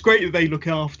cool. And it's great that they look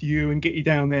after you and get you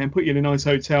down there and put you in a nice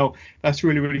hotel. That's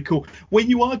really, really cool. When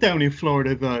you are down in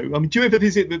Florida, though, I mean, do you ever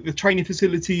visit the training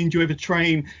facility, and do you ever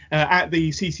train at the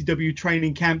CCW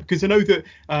training camp? Because I know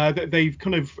that they've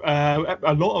kind of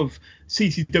a lot of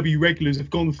CCW regulars have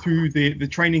gone through the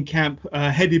training camp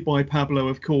headed by Pablo,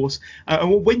 of course.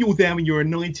 And when you're there and you're a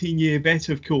 19-year vet,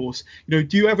 of course, do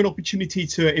you have an opportunity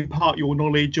to impart your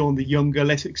knowledge on the younger,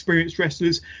 less experienced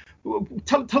wrestlers?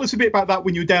 Tell us a bit about that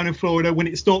when you're down in Florida, when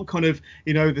it's not kind of,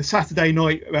 the Saturday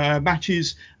night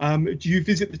matches. Do you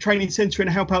visit the training center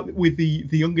and help out with the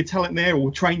younger talent there,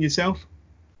 or train yourself?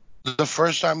 The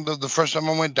first time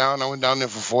I went down there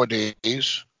for 4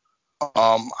 days.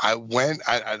 I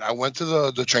went to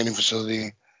the training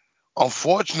facility.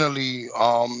 Unfortunately,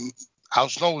 Al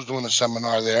Snow was doing a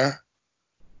seminar there,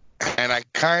 and I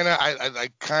kind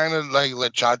of like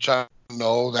let Cha-Cha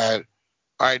know that,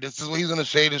 all right, this is what he's gonna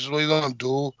say, this is what he's gonna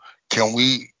do. Can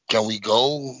we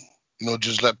go?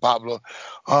 Just let Pablo.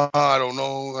 I don't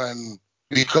know, and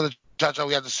because of Cha-Cha,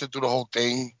 we had to sit through the whole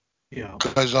thing. Yeah.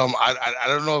 Because I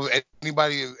don't know if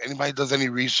anybody does any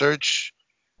research.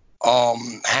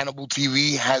 Hannibal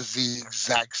TV has the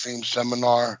exact same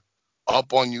seminar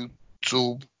up on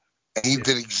YouTube, and he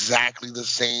did exactly the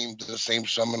same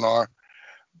seminar.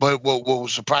 But what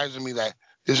was surprising me, that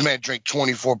this man drank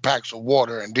 24 packs of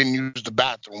water and didn't use the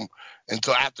bathroom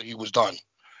until after he was done.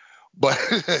 But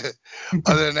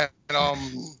other than that,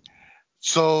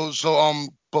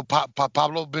 but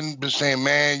Pablo been saying,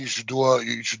 man, you should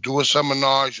do a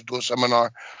seminar. You should do a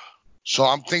seminar. So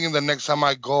I'm thinking the next time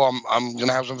I go, I'm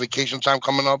gonna have some vacation time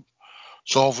coming up.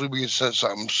 So hopefully we can set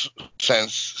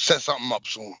something up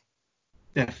soon.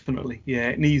 Definitely. Yeah,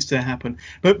 it needs to happen.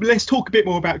 But let's talk a bit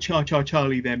more about Cha-Cha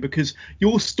Charlie then, because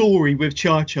your story with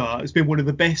Cha-Cha has been one of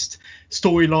the best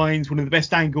storylines, one of the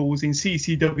best angles in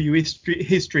CCW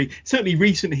history, certainly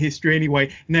recent history anyway.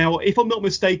 Now, if I'm not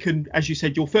mistaken, as you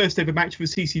said, your first ever match for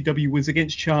CCW was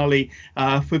against Charlie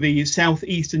for the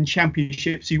Southeastern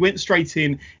Championship. So you went straight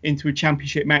into a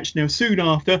championship match. Now, soon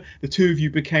after, the two of you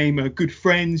became good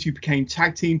friends. You became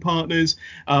tag team partners.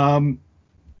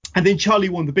 And then Charlie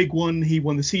won the big one. He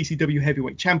won the CCW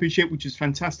Heavyweight Championship, which is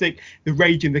fantastic. The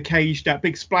Rage in the Cage, that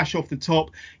big splash off the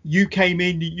top. You came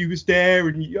in, you was there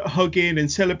and hugging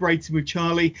and celebrating with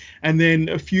Charlie. And then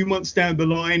a few months down the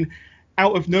line,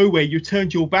 out of nowhere, you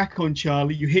turned your back on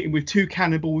Charlie. You hit him with two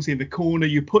cannibals in the corner.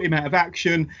 You put him out of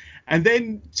action. And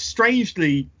then,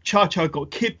 strangely, Cha-Cha got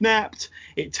kidnapped.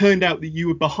 It turned out that you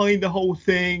were behind the whole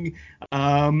thing.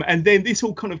 And then this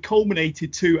all kind of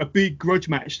culminated to a big grudge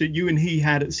match that you and he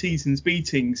had at Seasons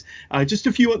Beatings just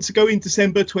a few months ago in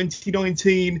December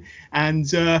 2019.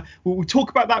 And we'll talk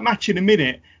about that match in a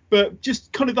minute. But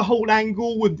just kind of the whole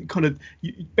angle with kind of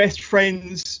best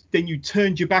friends, then you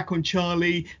turned your back on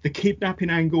Charlie, the kidnapping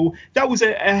angle. That was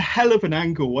a hell of an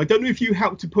angle. I don't know if you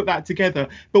helped to put that together,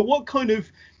 but what kind of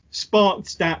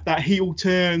sparked that heel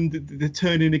turn, the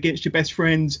turning against your best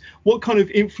friends? What kind of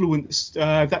influenced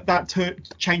that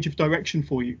change of direction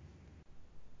for you?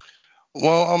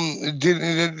 Well, it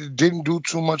didn't do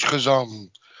too much because a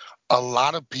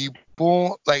lot of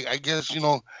people, like, I guess,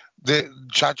 the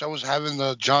Cha-Cha was having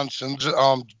the John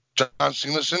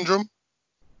Cena syndrome.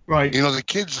 Right. The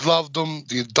kids loved him,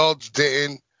 the adults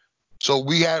didn't. So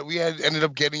we had ended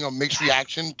up getting a mixed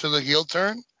reaction to the heel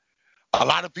turn. A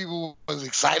lot of people was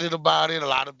excited about it. A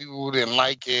lot of people didn't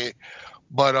like it.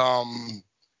 But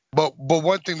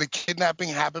one thing, the kidnapping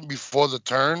happened before the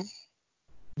turn.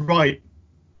 Right.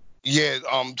 Yeah.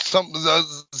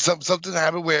 Something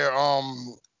happened where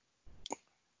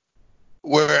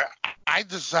I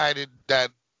decided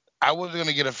that I wasn't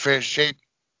gonna get a fair shake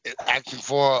asking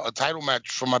for a title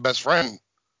match for my best friend.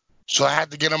 So I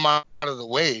had to get him out of the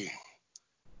way.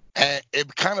 And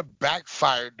it kind of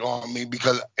backfired on me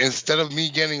because instead of me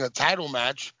getting a title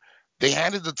match, they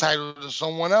handed the title to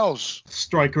someone else.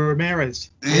 Striker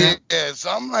Ramirez. Yeah. So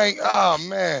I'm like, oh,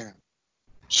 man.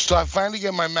 So I finally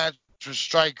get my match with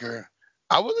Striker.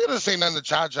 I wasn't gonna say nothing to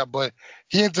Cha-Cha, but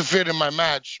he interfered in my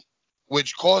match,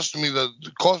 which cost me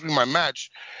my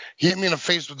match. He hit me in the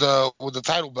face with the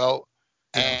title belt,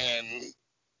 and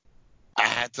I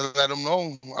had to let him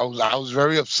know. I was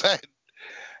very upset,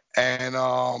 and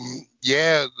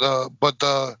but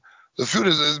the feud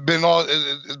has been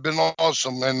it's been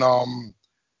awesome, and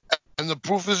the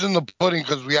proof is in the pudding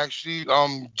because we actually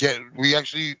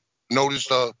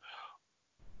noticed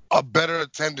a better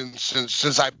attendance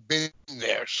since I've been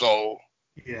there. So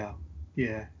yeah,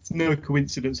 it's no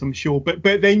coincidence, I'm sure. But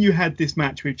then you had this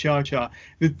match with Cha-Cha.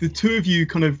 The two of you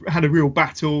kind of had a real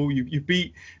battle. You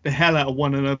beat the hell out of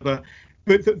one another.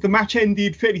 But the match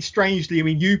ended fairly strangely. I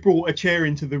mean, you brought a chair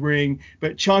into the ring,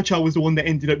 but Cha-Cha was the one that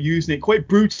ended up using it quite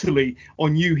brutally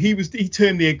on you. He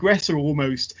turned the aggressor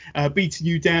almost, beating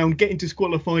you down, getting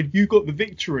disqualified. You got the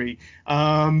victory,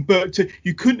 but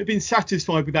you couldn't have been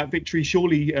satisfied with that victory,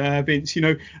 surely, Vince. You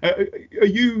know, are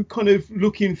you kind of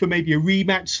looking for maybe a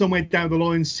rematch somewhere down the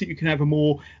line so you can have a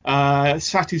more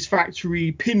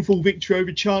satisfactory pinfall victory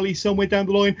over Charlie somewhere down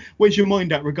the line? Where's your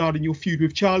mind at regarding your feud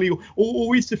with Charlie,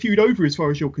 or is the feud over as far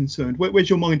as you're concerned? Where's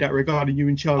your mind at regarding you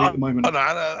and Charlie at the moment?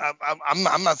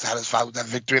 I'm not satisfied with that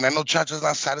victory, and I know Cha-Cha's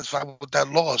not satisfied with that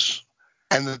loss.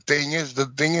 And the thing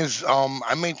is,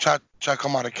 I made Cha-Cha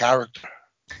come out of character.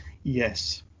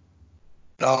 Yes.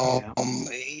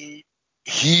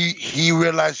 He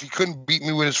realized he couldn't beat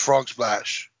me with his frog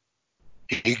splash.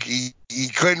 He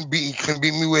couldn't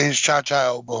beat me with his Cha-Cha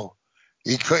elbow.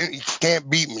 He can't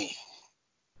beat me.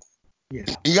 Yeah.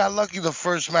 He got lucky the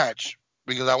first match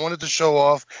because I wanted to show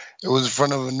off. It was in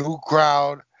front of a new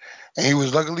crowd, and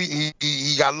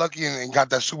he got lucky and got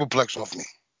that superplex off me.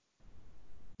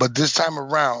 But this time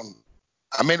around,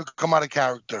 I made him come out of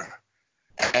character,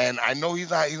 and I know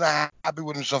he's not happy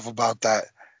with himself about that.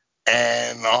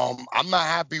 And I'm not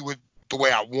happy with the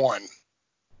way I won,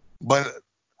 but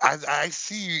I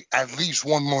see at least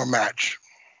one more match.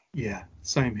 Yeah,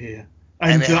 same here.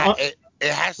 And it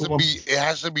has to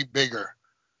be bigger.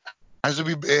 It has to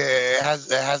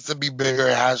be bigger.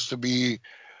 It has to be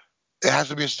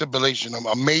a stipulation,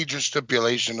 a major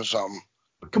stipulation or something.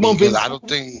 Come on, Vince. I don't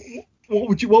think. What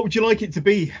would you like it to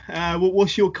be?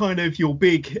 What's your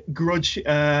big grudge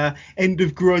end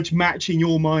of grudge match in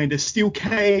your mind? A steel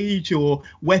cage or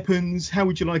weapons? How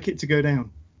would you like it to go down?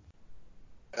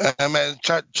 Man,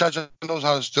 Cha-Cha knows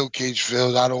how a steel cage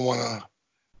feels. I don't want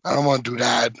to do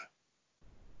that.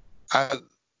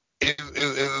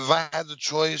 If I had the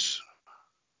choice,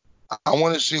 I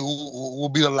want to see who will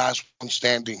be the last one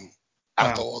standing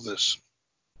after all this.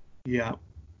 Yeah.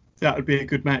 That would be a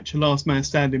good match, a last man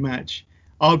standing match.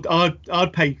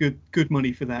 I'd pay good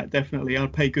money for that, definitely.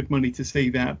 I'd pay good money to see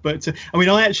that. But I mean,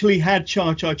 I actually had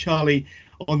Cha-Cha Charlie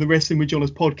on the Wrestling with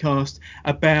Jonas podcast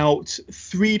about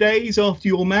 3 days after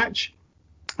your match.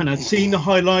 And I'd seen the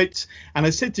highlights, and I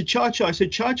said to Cha-Cha,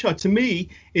 Cha-Cha, to me,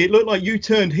 it looked like you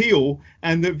turned heel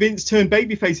and that Vince turned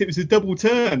babyface. It was a double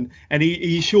turn. And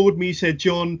he assured me, he said,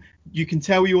 John, you can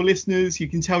tell your listeners, you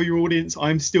can tell your audience,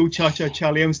 I'm still Cha-Cha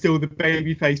Charlie, I'm still the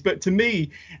babyface. But to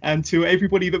me and to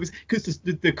everybody that was, because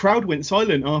the crowd went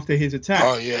silent after his attack.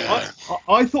 Oh, yeah.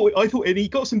 I thought, and he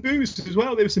got some boos as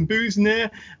well. There was some boos in there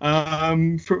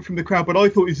from the crowd, but I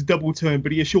thought it was a double turn.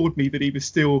 But he assured me that he was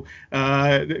still,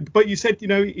 but you said, you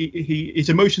know, his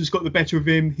emotions got the better of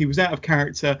him. He was out of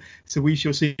character, so we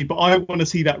shall see. But I want to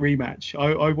see that rematch.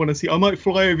 I want to see. I might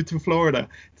fly over to Florida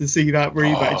to see that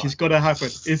rematch. It's got to happen.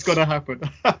 It's got to happen.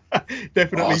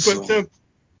 Definitely. Awesome. But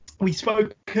we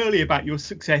spoke earlier about your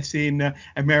success in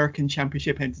American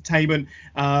Championship Entertainment,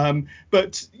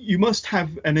 but you must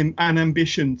have an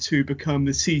ambition to become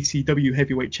the CCW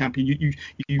Heavyweight Champion.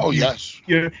 Yes.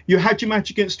 You had your match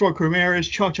against Striker Ramirez.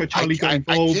 Cha-Cha Charlie got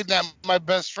involved. I kidnapped my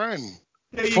best friend.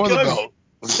 There you go.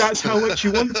 That's how much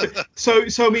you want it. So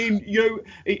I mean, you know,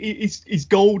 is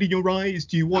gold in your eyes?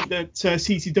 Do you want that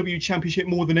CCW Championship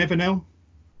more than ever now?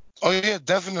 Oh yeah,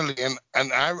 definitely.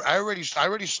 And I already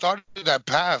started that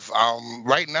path.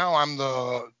 Right now I'm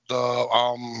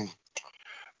the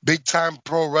big time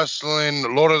pro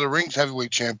wrestling Lord of the Rings heavyweight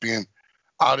champion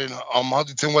out in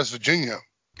Huntington, West Virginia.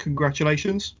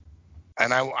 Congratulations.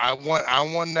 And I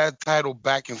won that title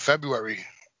back in February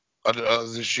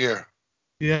of this year.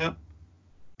 Yeah.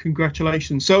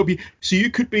 Congratulations. So you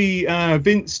could be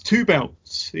Vince two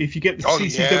belts if you get the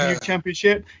CCW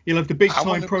Championship. You'll have the big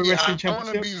time pro wrestling championship. I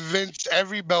want to be Vince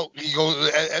every belt he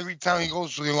goes, every time he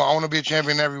goes to. I want to be a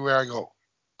champion everywhere I go.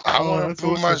 I want to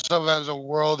prove myself as a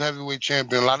world heavyweight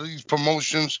champion. A lot of these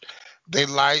promotions, they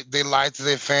lie to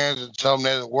their fans and tell them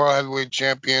they're the world heavyweight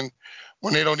champion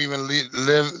when they don't even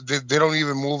live. They don't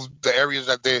even move the areas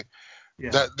that they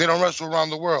don't wrestle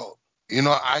around the world.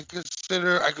 I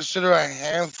consider a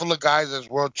handful of guys as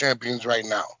world champions right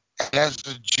now. And that's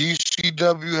the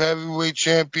GCW heavyweight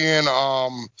champion.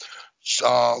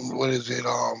 What is it?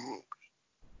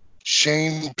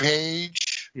 Shane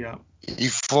Page. Yeah.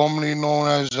 He's formerly known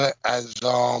as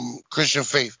Christian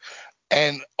Faith.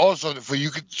 And also so you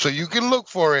can look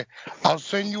for it. I'll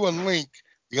send you a link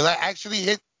because I actually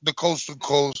hit the coast to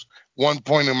coast one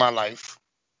point in my life.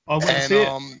 I want to see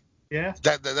it. Yeah.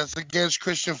 That's against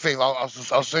Christian Faith.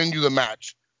 I'll send you the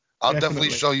match. I'll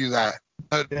definitely show you that.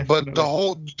 But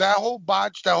that whole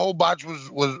botch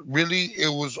was really,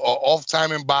 it was an off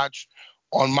timing botch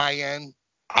on my end.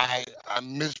 I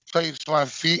misplaced my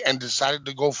feet and decided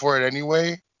to go for it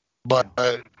anyway. But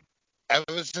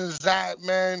ever since that,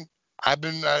 man, I've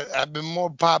been more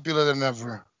popular than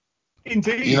ever.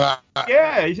 Indeed.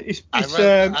 I'd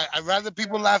rather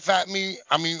people laugh at me.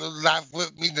 I mean, laugh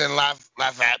with me than laugh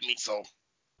at me. So.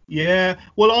 Yeah,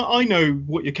 well, I know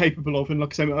what you're capable of, and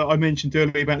like I said, I mentioned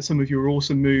earlier about some of your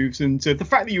awesome moves, and the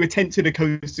fact that you attempted a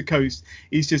coast to coast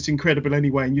is just incredible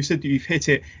anyway. And you said that you've hit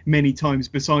it many times,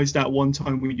 besides that one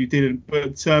time when you didn't.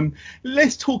 But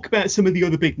let's talk about some of the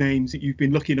other big names that you've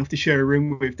been lucky enough to share a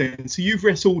ring with. Then, so you've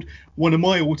wrestled one of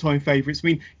my all-time favourites. I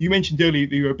mean, you mentioned earlier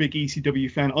that you're a big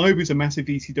ECW fan. I was a massive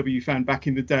ECW fan back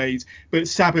in the days. But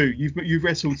Sabu, you've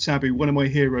wrestled Sabu, one of my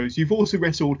heroes. You've also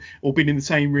wrestled or been in the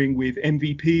same ring with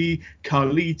MVP.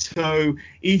 Carlito,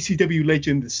 ECW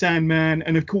legend The Sandman,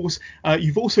 and of course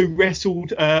you've also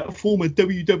wrestled former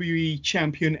WWE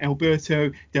champion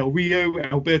Alberto Del Rio,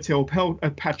 Alberto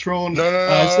Patron.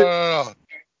 No.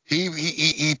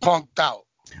 He punked out.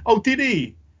 Oh, did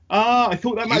he? I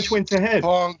thought that match went ahead.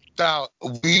 Punked out.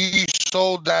 We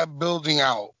sold that building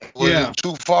out. Was it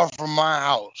too far from my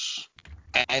house?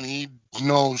 And he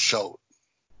no-showed.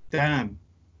 Damn.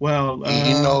 Well,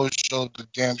 he no-showed the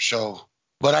damn show.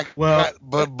 But he was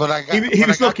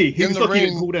lucky. He was lucky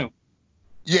he pulled out.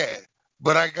 Yeah,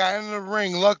 but I got in the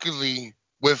ring luckily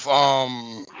with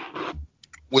Sam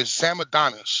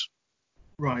Adonis.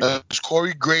 Right. That's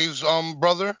Corey Graves'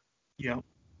 brother. Yeah.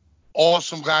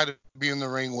 Awesome guy to be in the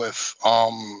ring with.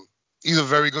 He's a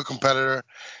very good competitor.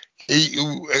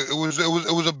 It was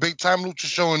a big time lucha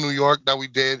show in New York that we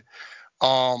did.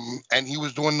 And he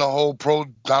was doing the whole pro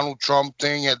Donald Trump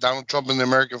thing. He had Donald Trump and the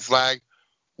American flag.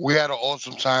 We had an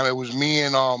awesome time. It was me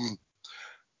and El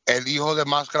Hijo de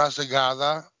Máscara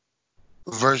Cegada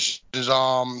versus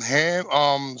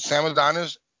him, Sam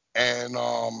Adonis, and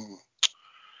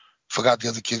forgot the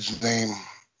other kid's name.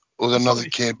 It was another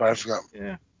kid, but I forgot.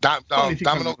 Yeah.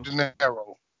 Domino De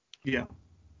Niro. Yeah.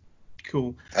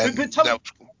 Cool. And but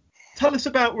tell us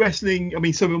about wrestling. I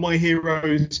mean, some of my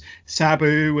heroes,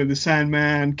 Sabu and the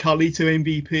Sandman, Carlito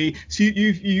MVP. So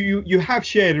you have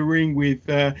shared a ring with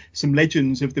some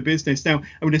legends of the business. Now,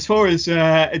 I mean, as far as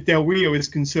Del Rio is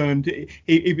concerned,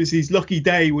 it was his lucky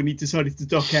day when he decided to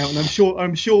duck out, and I'm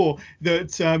sure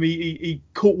that he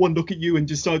caught one look at you and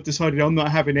just decided I'm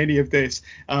not having any of this.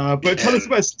 But tell us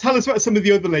about some of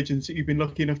the other legends that you've been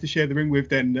lucky enough to share the ring with.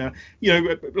 Then,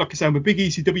 like I say, I'm a big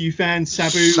ECW fan,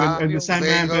 Sabu and the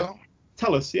Sandman. But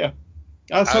tell us,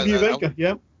 Savio Vega,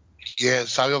 yeah. Yeah,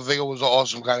 Savio Vega was an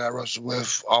awesome guy that I wrestled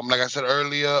with. Like I said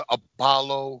earlier,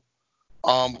 Apollo,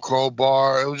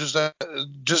 Crowbar. It was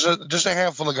just a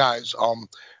handful of guys.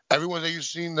 Everyone that you've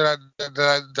seen that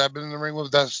I've been in the ring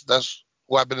with, that's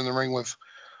who I've been in the ring with.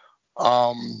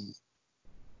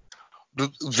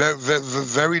 Very, very,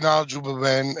 very knowledgeable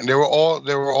men, and they were all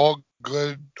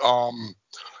good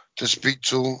to speak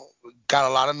to. Got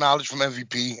a lot of knowledge from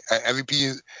MVP.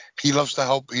 MVP, he loves to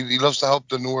help. He loves to help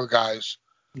the newer guys.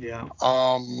 Yeah.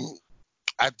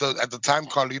 At the time,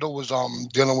 Carlito was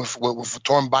dealing with a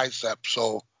torn bicep,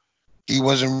 so he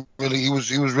wasn't really. He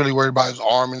was really worried about his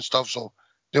arm and stuff. So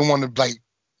didn't want to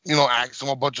ask him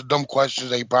a bunch of dumb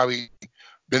questions that he probably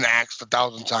been asked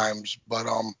 1,000 times. But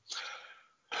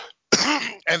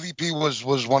MVP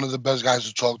was one of the best guys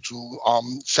to talk to.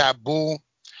 Sabu.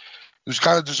 He was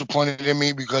kind of disappointed in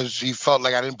me because he felt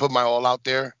like I didn't put my all out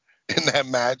there in that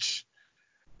match.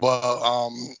 But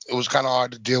it was kind of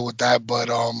hard to deal with that. But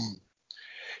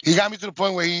he got me to the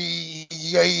point where he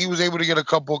was able to get a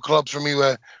couple of clubs from me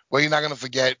where you're not going to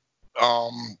forget.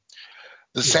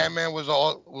 The Sandman was an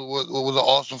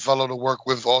awesome fellow to work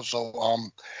with also.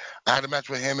 I had a match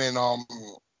with him in an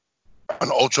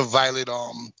ultraviolet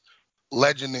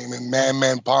legend named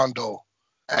Man Pondo.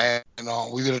 And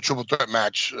we did a triple threat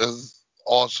match.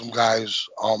 Awesome guys.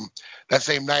 That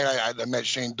same night, I met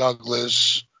Shane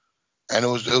Douglas, and it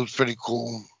was pretty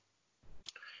cool.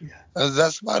 Yeah.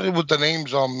 That's about it with the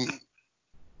names.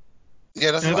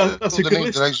 That's about it with the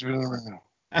names that I used to be in the ring.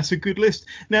 That's a good list.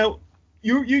 Now,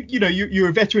 You're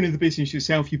a veteran of the business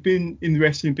yourself. You've been in the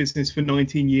wrestling business for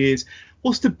 19 years.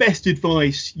 What's the best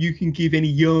advice you can give any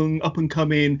young, up and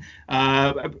coming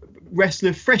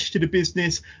wrestler fresh to the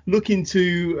business, looking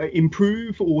to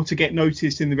improve or to get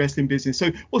noticed in the wrestling business?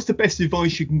 So what's the best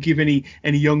advice you can give any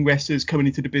young wrestlers coming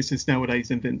into the business nowadays,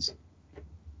 then, Vince?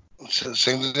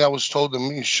 Same thing that was told to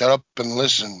me: shut up and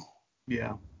listen.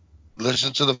 Yeah.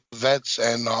 Listen to the vets,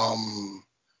 and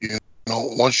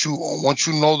once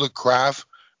you know the craft,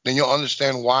 then you'll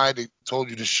understand why they told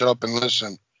you to shut up and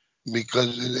listen.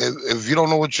 Because if you don't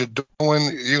know what you're doing,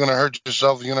 you're gonna hurt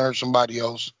yourself. You're gonna hurt somebody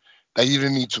else that you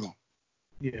didn't need to.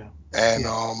 Yeah. And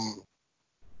and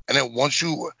then once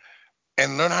you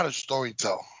learn how to story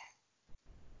tell.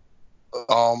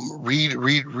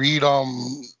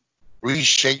 Read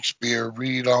Shakespeare.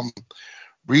 Read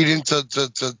into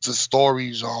to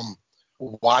stories.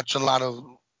 Watch a lot of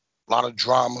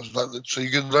dramas, so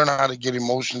you can learn how to get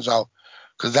emotions out,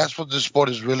 because that's what this sport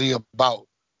is really about: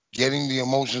 getting the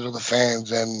emotions of the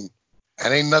fans. And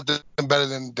ain't nothing better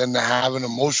than to have an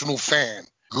emotional fan,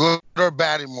 good or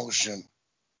bad emotion.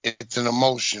 It's an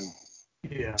emotion.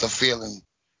 Yeah. It's a feeling,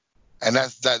 and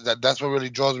that's what really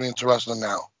draws me into wrestling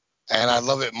now. And I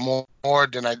love it more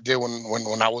than I did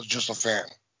when I was just a fan.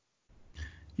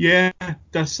 Yeah,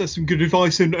 that's some good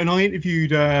advice. And I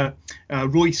interviewed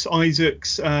Royce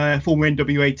Isaacs, former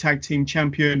NWA Tag Team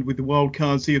Champion with the Wild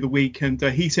Cards the other week, and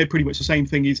he said pretty much the same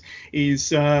thing: is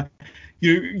you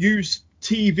use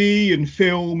TV and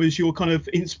film as your kind of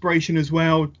inspiration as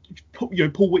well.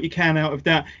 Pull what you can out of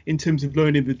that in terms of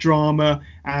learning the drama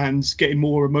and getting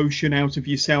more emotion out of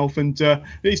yourself. And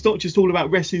it's not just all about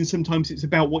wrestling. Sometimes it's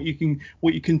about what you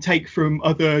can take from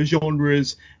other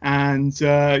genres and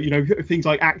things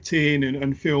like acting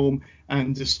and film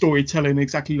and storytelling,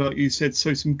 exactly like you said.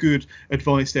 So some good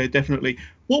advice there, definitely.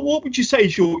 What would you say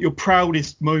is your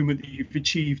proudest moment that you've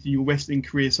achieved in your wrestling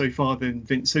career so far, then,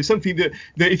 Vince? So something that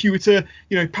if you were to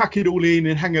pack it all in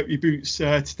and hang up your boots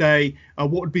today,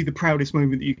 what would be the proudest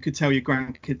moment that you could tell your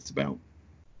grandkids about?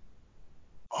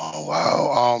 Oh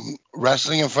wow!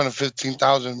 Wrestling in front of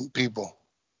 15,000 people.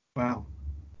 Wow.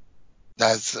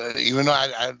 That's even though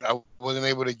I wasn't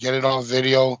able to get it on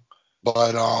video,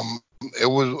 but it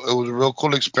was a real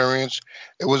cool experience.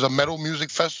 It was a metal music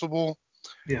festival.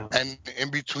 Yeah. And in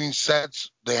between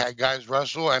sets, they had guys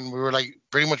wrestle, and we were like,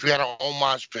 pretty much we had our own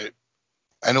mosh pit.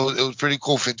 And it was pretty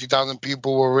cool. 50,000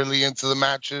 people were really into the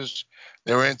matches.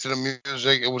 They were into the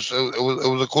music. It was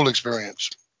a cool experience.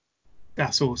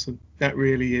 That's awesome. That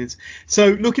really is.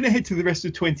 So looking ahead to the rest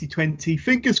of 2020,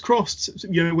 fingers crossed,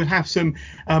 we'll have some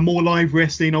more live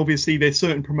wrestling. Obviously, there's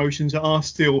certain promotions that are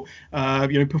still,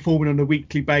 performing on a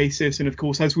weekly basis. And of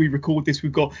course, as we record this,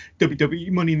 we've got WWE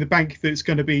Money in the Bank that's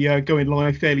going to be going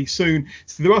live fairly soon.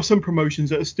 So there are some promotions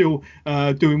that are still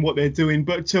doing what they're doing.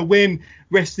 But when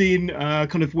wrestling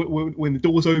when the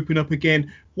doors open up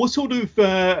again, what sort of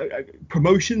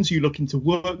promotions are you looking to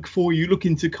work for? Are you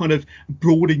looking to kind of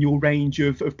broaden your range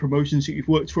of promotions that you've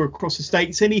worked for across the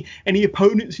states? Any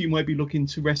opponents you might be looking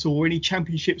to wrestle, or any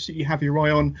championships that you have your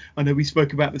eye on? I know we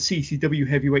spoke about the CCW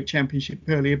Heavyweight Championship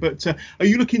earlier, but are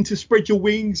you looking to spread your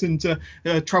wings and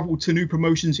travel to new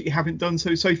promotions that you haven't done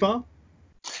so far?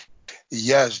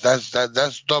 Yes, that's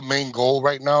the main goal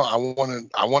right now. I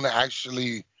want to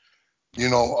actually,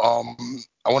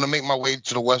 I want to make my way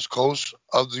to the West Coast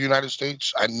of the United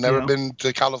States. I've never been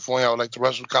to California. I would like to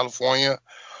wrestle California.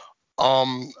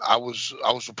 I was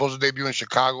supposed to debut in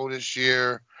Chicago this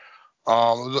year. It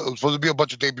was supposed to be a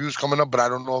bunch of debuts coming up, but I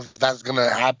don't know if that's gonna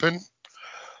happen.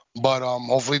 But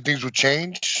hopefully things will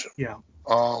change. Yeah.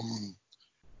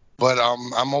 But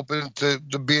I'm hoping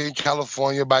to be in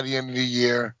California by the end of the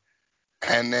year,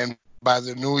 and then by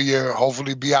the new year,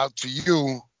 hopefully be out to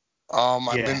you.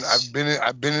 Yes.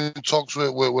 I've been in talks with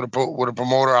a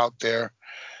promoter out there.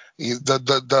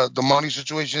 The money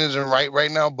situation isn't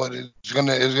right now, but it's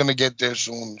gonna get there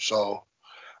soon. So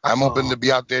I'm hoping to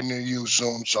be out there near you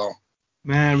soon. So.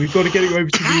 Man, we've got to get you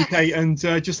over to the UK, and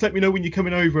just let me know when you're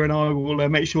coming over, and I will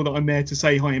make sure that I'm there to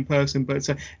say hi in person. But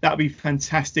that'd be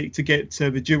fantastic to get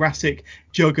the Jurassic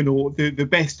Juggernaut, the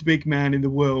best big man in the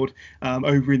world,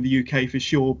 over in the UK for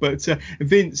sure. But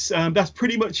Vince, that's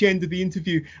pretty much the end of the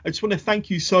interview. I just want to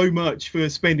thank you so much for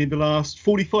spending the last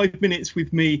 45 minutes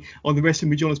with me on the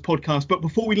Wrestling with Jonas podcast. But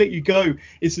before we let you go,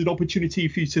 it's an opportunity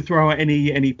for you to throw out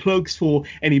any plugs for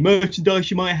any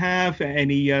merchandise you might have,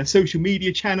 any social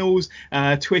media channels.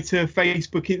 Twitter,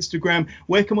 Facebook, Instagram.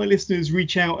 Where can my listeners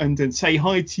reach out and say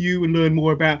hi to you and learn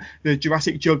more about the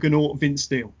Jurassic Juggernaut, Vince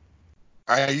STEELE?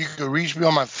 You can reach me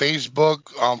on my Facebook,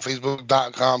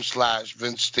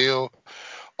 Facebook.com/Vince STEELE.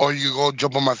 or you go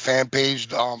jump on my fan page,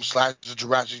 slash the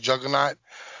Jurassic Juggernaut.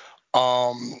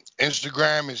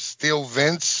 Instagram is still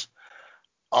Vince.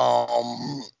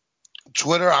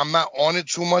 Twitter, I'm not on it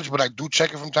too much, but I do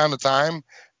check it from time to time.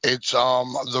 It's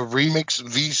the Remix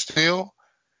V Still,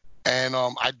 and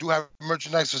I do have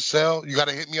merchandise for sale. You got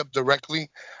to hit me up directly.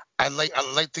 I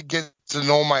like to get to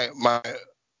know my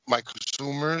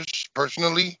consumers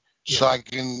personally, so I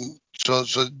can so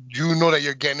you know that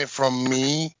you're getting it from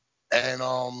me. And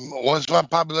once my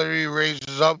popularity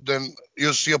raises up, then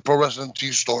you'll see a pro wrestling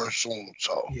tee store soon.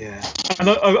 So yeah, and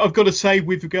I've got to say,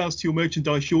 with regards to your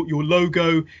merchandise, your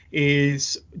logo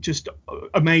is just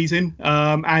amazing,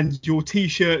 and your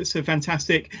t-shirts are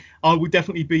fantastic. I will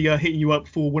definitely be hitting you up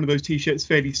for one of those t-shirts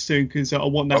fairly soon, because I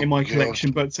want that in my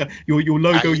collection. But your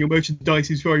logo and your merchandise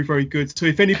is very, very good. So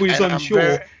if anybody's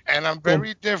unsure, I'm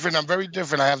very different. I'm very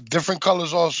different. I have different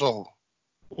colors also.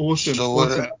 Awesome. So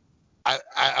Awesome.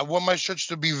 I want my shirts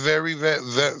to be very, very,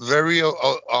 very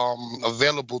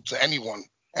available to anyone.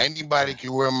 Anybody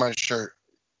can wear my shirt.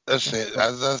 That's it.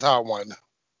 That's how I want it.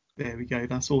 There we go.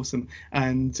 That's awesome.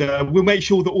 And we'll make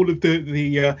sure that all of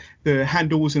the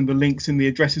handles and the links and the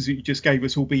addresses that you just gave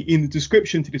us will be in the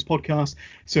description to this podcast.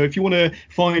 So if you want to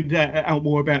find out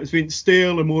more about Vince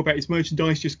Steele and more about his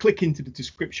merchandise, just click into the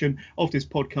description of this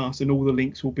podcast, and all the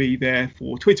links will be there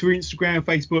for Twitter, Instagram,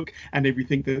 Facebook, and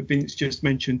everything that Vince just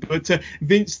mentioned. But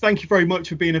Vince, thank you very much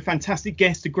for being a fantastic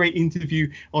guest, a great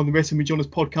interview on the Wrestling with Johners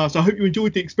podcast. I hope you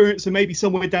enjoyed the experience, and maybe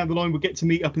somewhere down the line we'll get to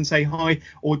meet up and say hi,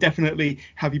 or definitely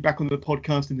have you back on the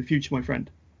podcast in the future, my friend.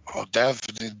 Oh,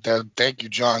 definitely. Thank you,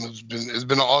 John. It's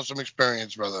been an awesome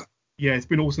experience, brother. Yeah, it's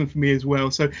been awesome for me as well.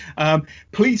 So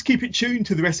please keep it tuned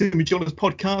to the Wrestling with Johners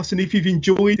podcast. And if you've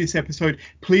enjoyed this episode,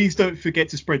 please don't forget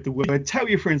to spread the word. Tell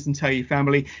your friends and tell your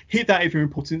family. Hit that ever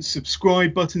important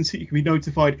subscribe button so you can be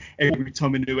notified every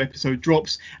time a new episode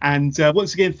drops. And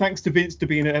once again, thanks to Vince for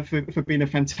being a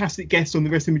fantastic guest on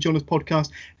the Wrestling with Johners podcast.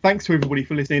 Thanks to everybody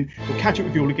for listening. We'll catch up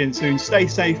with you all again soon. Stay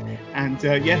safe. And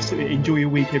yes, enjoy your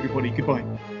week, everybody.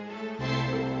 Goodbye.